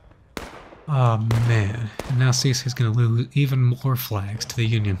 Oh man. And now CSA is going to lose even more flags to the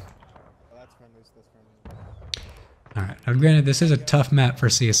Union. Alright, now granted this is a tough map for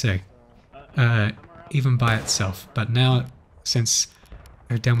CSA. Even by itself. But now, since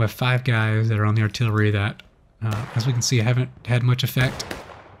they're down by 5 guys that are on the artillery that, as we can see, haven't had much effect,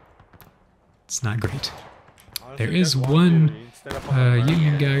 it's not great. There is one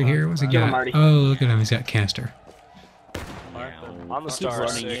Union guy here. What's he got? Oh, look at him. He's got canister. On the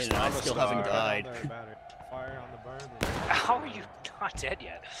stars. Running in, and I still haven't died. How are you not dead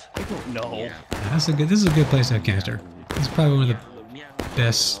yet? I don't know. Yeah, this is a good place to have canister. It's probably one of the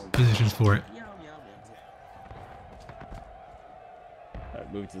best positions for it.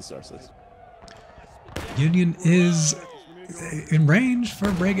 Alright, moving to the star says. Union is in range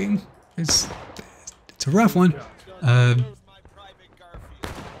for breaking. It's a rough one.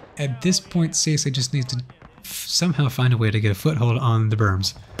 At this point, CSA just needs to somehow find a way to get a foothold on the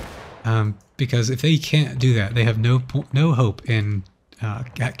berms, because if they can't do that, they have no hope in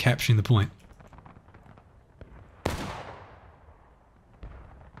capturing the point.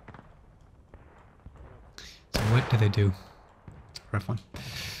 So what do they do? Rough one.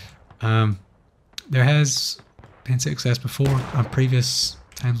 There has been success before on previous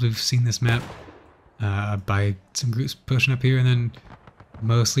times we've seen this map by some groups pushing up here and then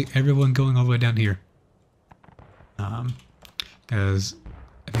mostly everyone going all the way down here. Because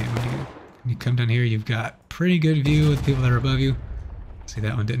I mean, when you come down here, you've got pretty good view of the people that are above you. See,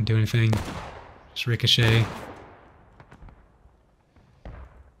 that one didn't do anything. Just ricochet.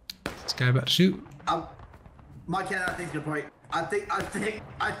 This guy about to shoot. My cannon, I think, is gonna break. I think I'm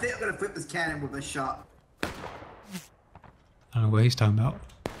gonna flip this cannon with a shot. I don't know what he's talking about.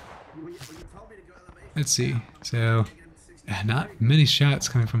 Let's see. So, not many shots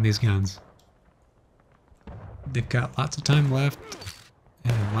coming from these guns. They've got lots of time left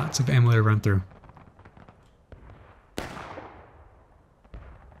and lots of ammo to run through.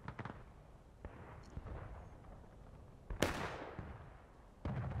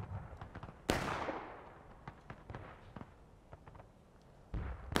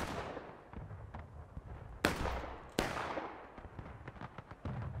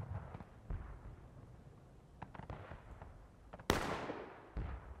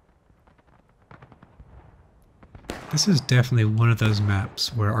 This is definitely one of those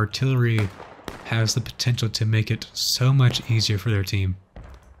maps where artillery has the potential to make it so much easier for their team.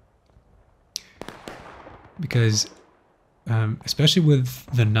 Because, especially with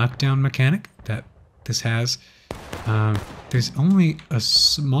the knockdown mechanic that this has, there's only a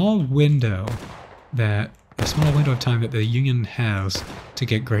small window of time that the Union has to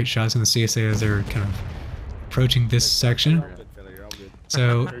get great shots in the CSA as they're kind of approaching this section.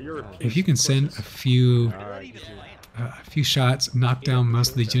 So, if you can send a few shots, knock down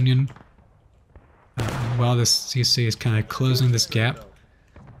most of the Union while this CSA is kind of closing this gap,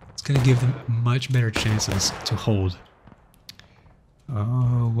 it's going to give them much better chances to hold.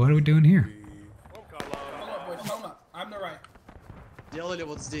 Oh, what are we doing here? Hold up. I'm the right.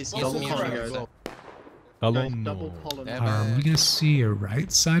 What's this? Double Are we going to see a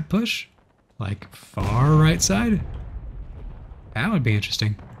right side push? Like far right side? That would be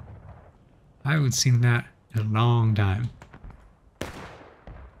interesting. I haven't seen that in a long time.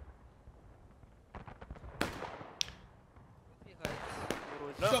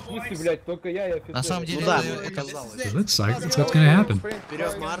 На самом деле, оказалось. It looks like that's what's gonna happen.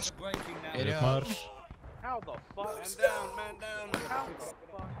 Вперед марш. Марш.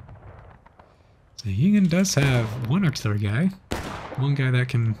 So Union does have one artillery guy. One guy that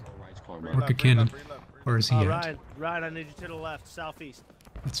can work a cannon. Or is he at? Ryan, I need you to the left, southeast.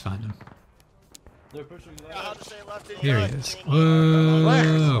 Let's find him. They're pushing left. How to say left is Here he is.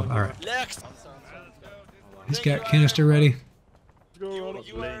 Whoa! Alright. He's got canister ready.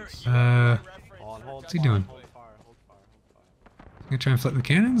 What's he doing? Gonna try and flip the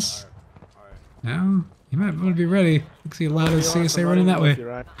cannons? No? You might want to be ready. Looks like a lot of CSA running that way.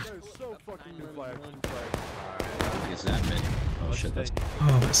 It's that many. Oh shit, that's...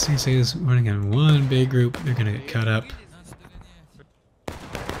 Oh, but CSA is running in one big group. They're gonna get cut up.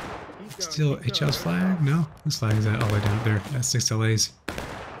 Still HL's flag? No? This flag is all the way down up there. That's 6 LAs.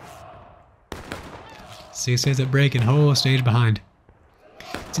 CSA's at break and whole stage behind.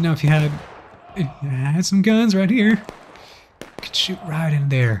 So now if you had some guns right here, you could shoot right in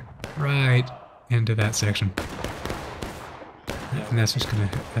there. Right into that section. And that's just gonna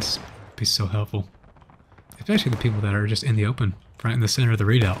be so helpful. Especially the people that are just in the open, right in the center of the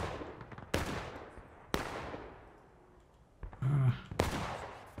redoubt.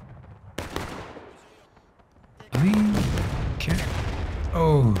 I mean, okay.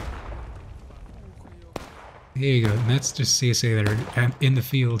 Oh. There you go. And that's just CSA that are in the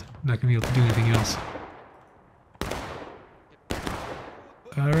field, not gonna be able to do anything else.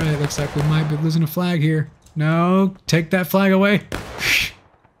 Alright, looks like we might be losing a flag here. No, take that flag away.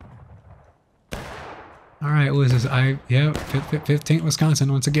 Alright, what is this? Yeah, 15th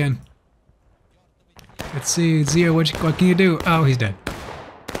Wisconsin once again. Let's see, Zio, what can you do? Oh, he's dead.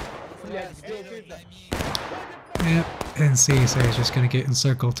 Yep, and CSA is just gonna get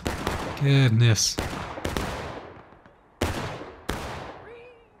encircled. Goodness.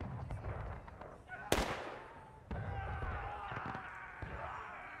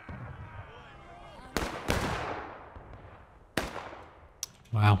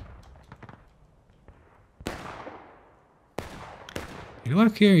 Wow. You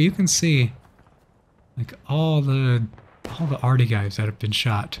look here, you can see like all the arty guys that have been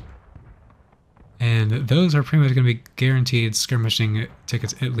shot. And those are pretty much going to be guaranteed skirmishing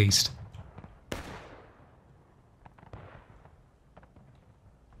tickets at least.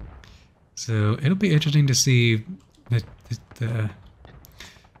 So it'll be interesting to see the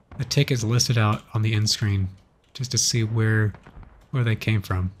tickets listed out on the end screen, just to see where they came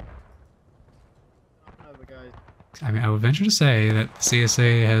from. I mean, I would venture to say that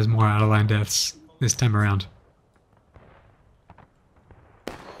CSA has more out-of-line deaths this time around.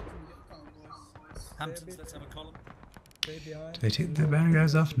 Let's have a column. Did they take the banner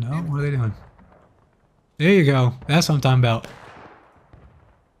guys off? No? What are they doing? There you go. That's what I'm talking about.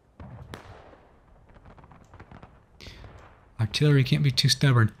 Artillery can't be too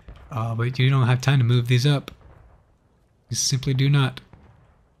stubborn. But you don't have time to move these up. You simply do not.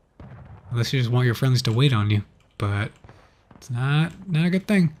 Unless you just want your friendlies to wait on you. But it's not a good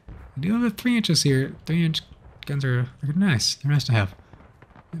thing. I do have the 3 inches here. 3-inch guns are nice. They're nice to have.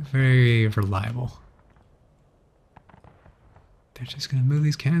 Very reliable. They're just going to move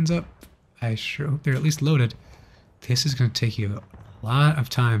these cannons up. I sure hope they're at least loaded. This is going to take you a lot of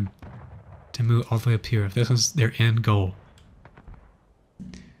time to move all the way up here if this was their end goal.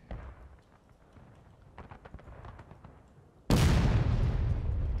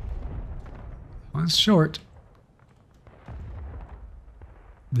 One's short.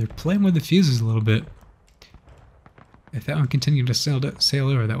 They're playing with the fuses a little bit. If that one continued to sail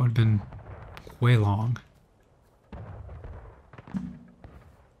over, that would have been way long.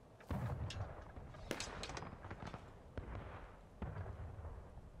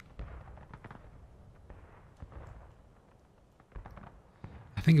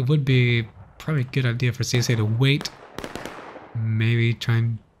 I think it would be probably a good idea for CSA to wait, maybe try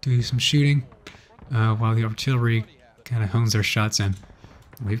and do some shooting while the artillery kind of hones their shots in.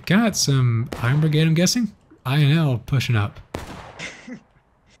 We've got some Iron Brigade, I'm guessing? INL pushing up. They're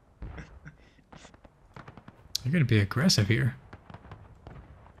going to be aggressive here.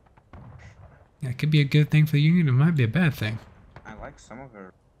 Yeah, it could be a good thing for the Union, it might be a bad thing. I like some of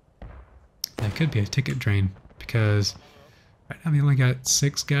her. That could be a ticket drain, because right now they only got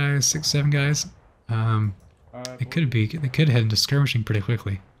 6 guys, 7 guys. They could head into skirmishing pretty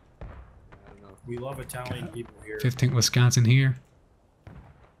quickly. We love Italian people here. 15th Wisconsin here.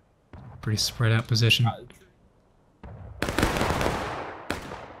 Pretty spread out position.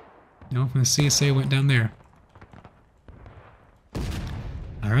 No, the CSA went down there.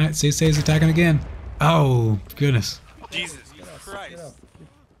 Alright, CSA is attacking again. Oh, goodness. Jesus Christ.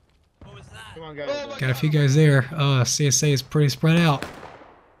 Come on, guys. Got a few guys there. Oh, CSA is pretty spread out.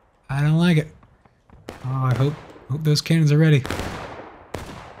 I don't like it. Oh, I hope those cannons are ready.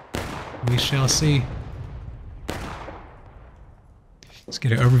 We shall see. Let's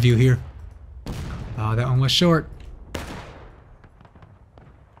get an overview here. Oh, that one was short.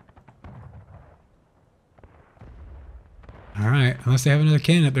 Alright, unless they have another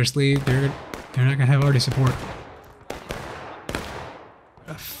cannon up their sleeve, they're not gonna have arty support.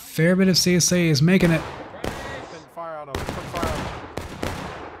 A fair bit of CSA is making it. Fire out of it. Put fire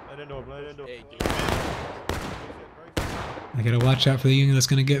out. Let it know, let it know. I gotta watch out for the Union that's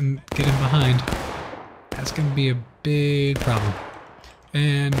gonna get in behind. That's gonna be a big problem.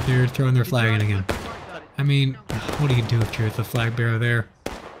 And they're throwing their flag in again. I mean, what do you do if you're the flag bearer there?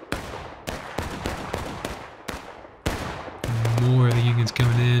 More of the Union's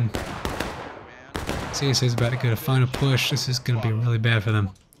coming in. CSA is about to get a final push. This is going to be really bad for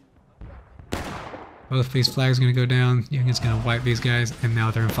them. Both of these flags are going to go down. Union's going to wipe these guys, and now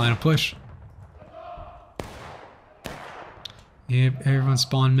they're in final push. Yep, everyone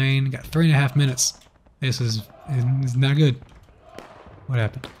spawned main. Got 3.5 minutes. This is not good. What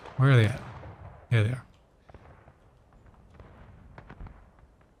happened? Where are they at? There they are.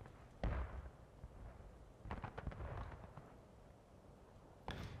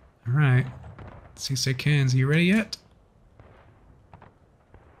 Alright. CSA cans, are you ready yet?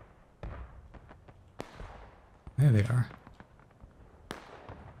 There they are.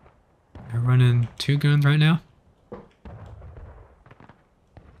 They're running 2 guns right now.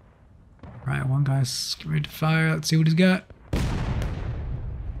 Right, one guy's ready to fire. Let's see what he's got.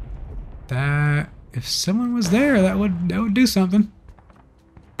 That, if someone was there, that would do something.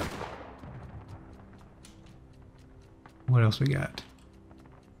 What else we got?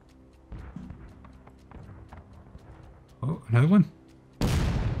 Oh, another one.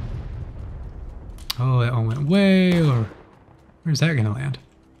 Oh, that one went way over. Where's that gonna land?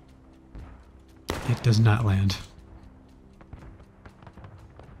 It does not land.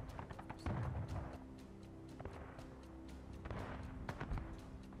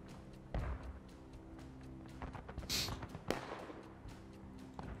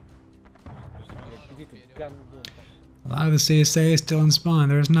 A lot of the CSA is still in spawn.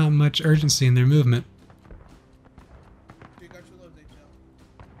 There's not much urgency in their movement.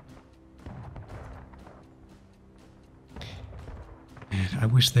 Man, I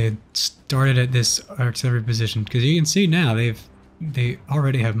wish they had started at this artillery position, because you can see now they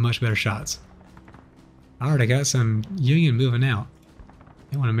already have much better shots. I already got some Union moving out.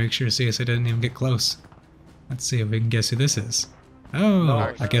 They want to make sure CSA doesn't even get close. Let's see if we can guess who this is.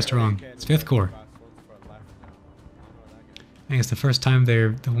 Oh, I guessed wrong. It's 5th Corps. I think it's the first time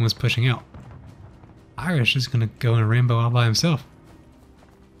they're the ones pushing out. Irish is gonna go in a rainbow all by himself.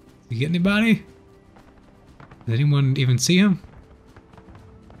 Did you get anybody? Does anyone even see him?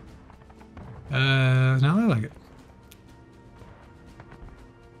 Not look like it.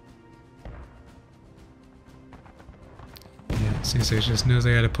 Yeah, CSA just knows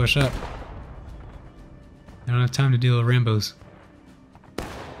they gotta push up. They don't have time to deal with Rambos.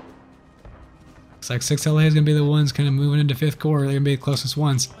 Looks like 6LA is going to be the ones kind of moving into 5th Corps. They're going to be the closest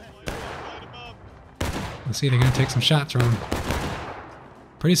ones. Let's see, they're going to take some shots from them.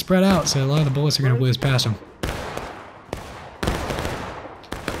 Pretty spread out, so a lot of the bullets are going to whiz past them.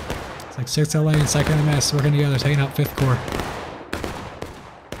 It's like 6LA and Psycho MS working together, taking out 5th Corps.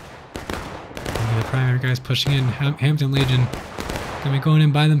 And the primary guys pushing in. Hampton Legion going to be going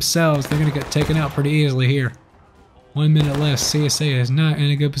in by themselves. They're going to get taken out pretty easily here. 1 minute less. CSA is not in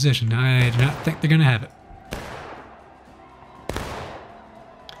a good position. I do not think they're going to have it.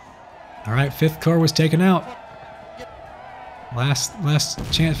 Alright, 5th Corps was taken out. Last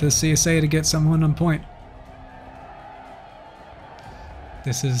chance for the CSA to get someone on point.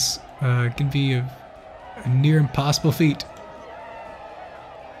 This is going to be a near impossible feat.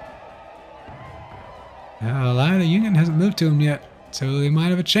 A lot of the Union hasn't moved to them yet, so they might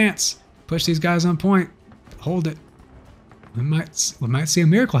have a chance. Push these guys on point. Hold it. We might see a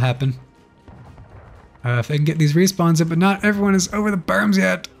miracle happen. If they can get these respawns up, but not everyone is over the berms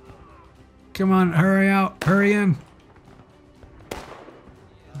yet. Come on, hurry out, hurry in.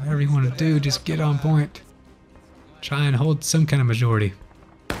 Whatever you want to do, just get on point. Try and hold some kind of majority.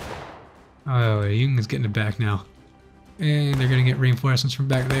 Oh, Union's getting it back now. And they're going to get reinforcements from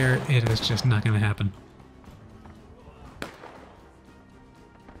back there. It is just not going to happen.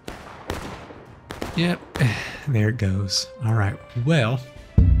 Yep, there it goes. Alright, well,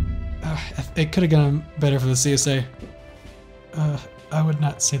 It could have gone better for the CSA. I would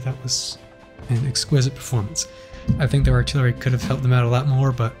not say that was an exquisite performance. I think their artillery could have helped them out a lot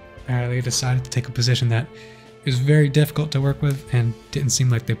more, but they decided to take a position that is very difficult to work with and didn't seem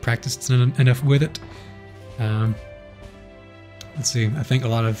like they practiced enough with it. Let's see, I think a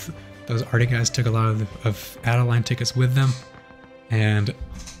lot of those arty guys took a lot of out-of-line tickets with them, and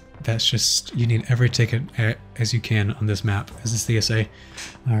that's just, you need every ticket as you can on this map as the CSA.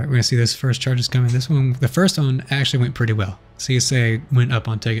 Alright, we're going to see this first charges coming. This one, the first one actually went pretty well. CSA went up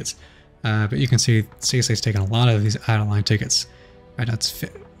on tickets, but you can see CSA's taking a lot of these out-of-line tickets. Right now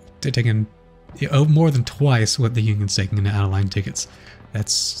they're taking more than twice what the Union's taking in out-of-line tickets.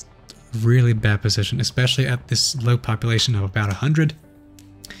 That's really bad position, especially at this low population of about 100.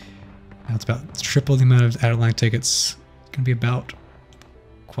 Now it's about triple the amount of out-of-line tickets. It's going to be about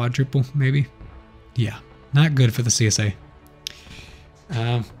quadruple, maybe? Yeah, not good for the CSA.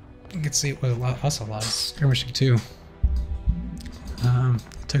 You can see it was also a lot of skirmishing too.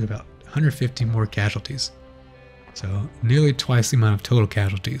 It took about 150 more casualties. So nearly twice the amount of total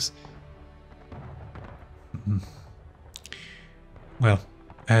casualties. Well,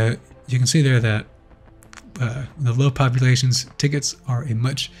 you can see there that the low populations tickets are a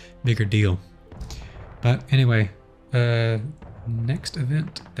much bigger deal. But anyway, next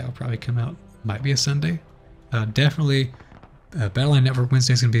event that will probably come out might be a Sunday. Definitely Battleline Network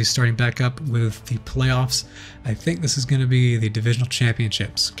Wednesday is going to be starting back up with the playoffs. I think this is going to be the divisional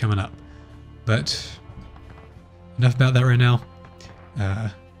championships coming up. But enough about that right now.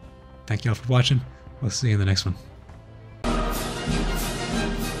 Thank you all for watching. We'll see you in the next one.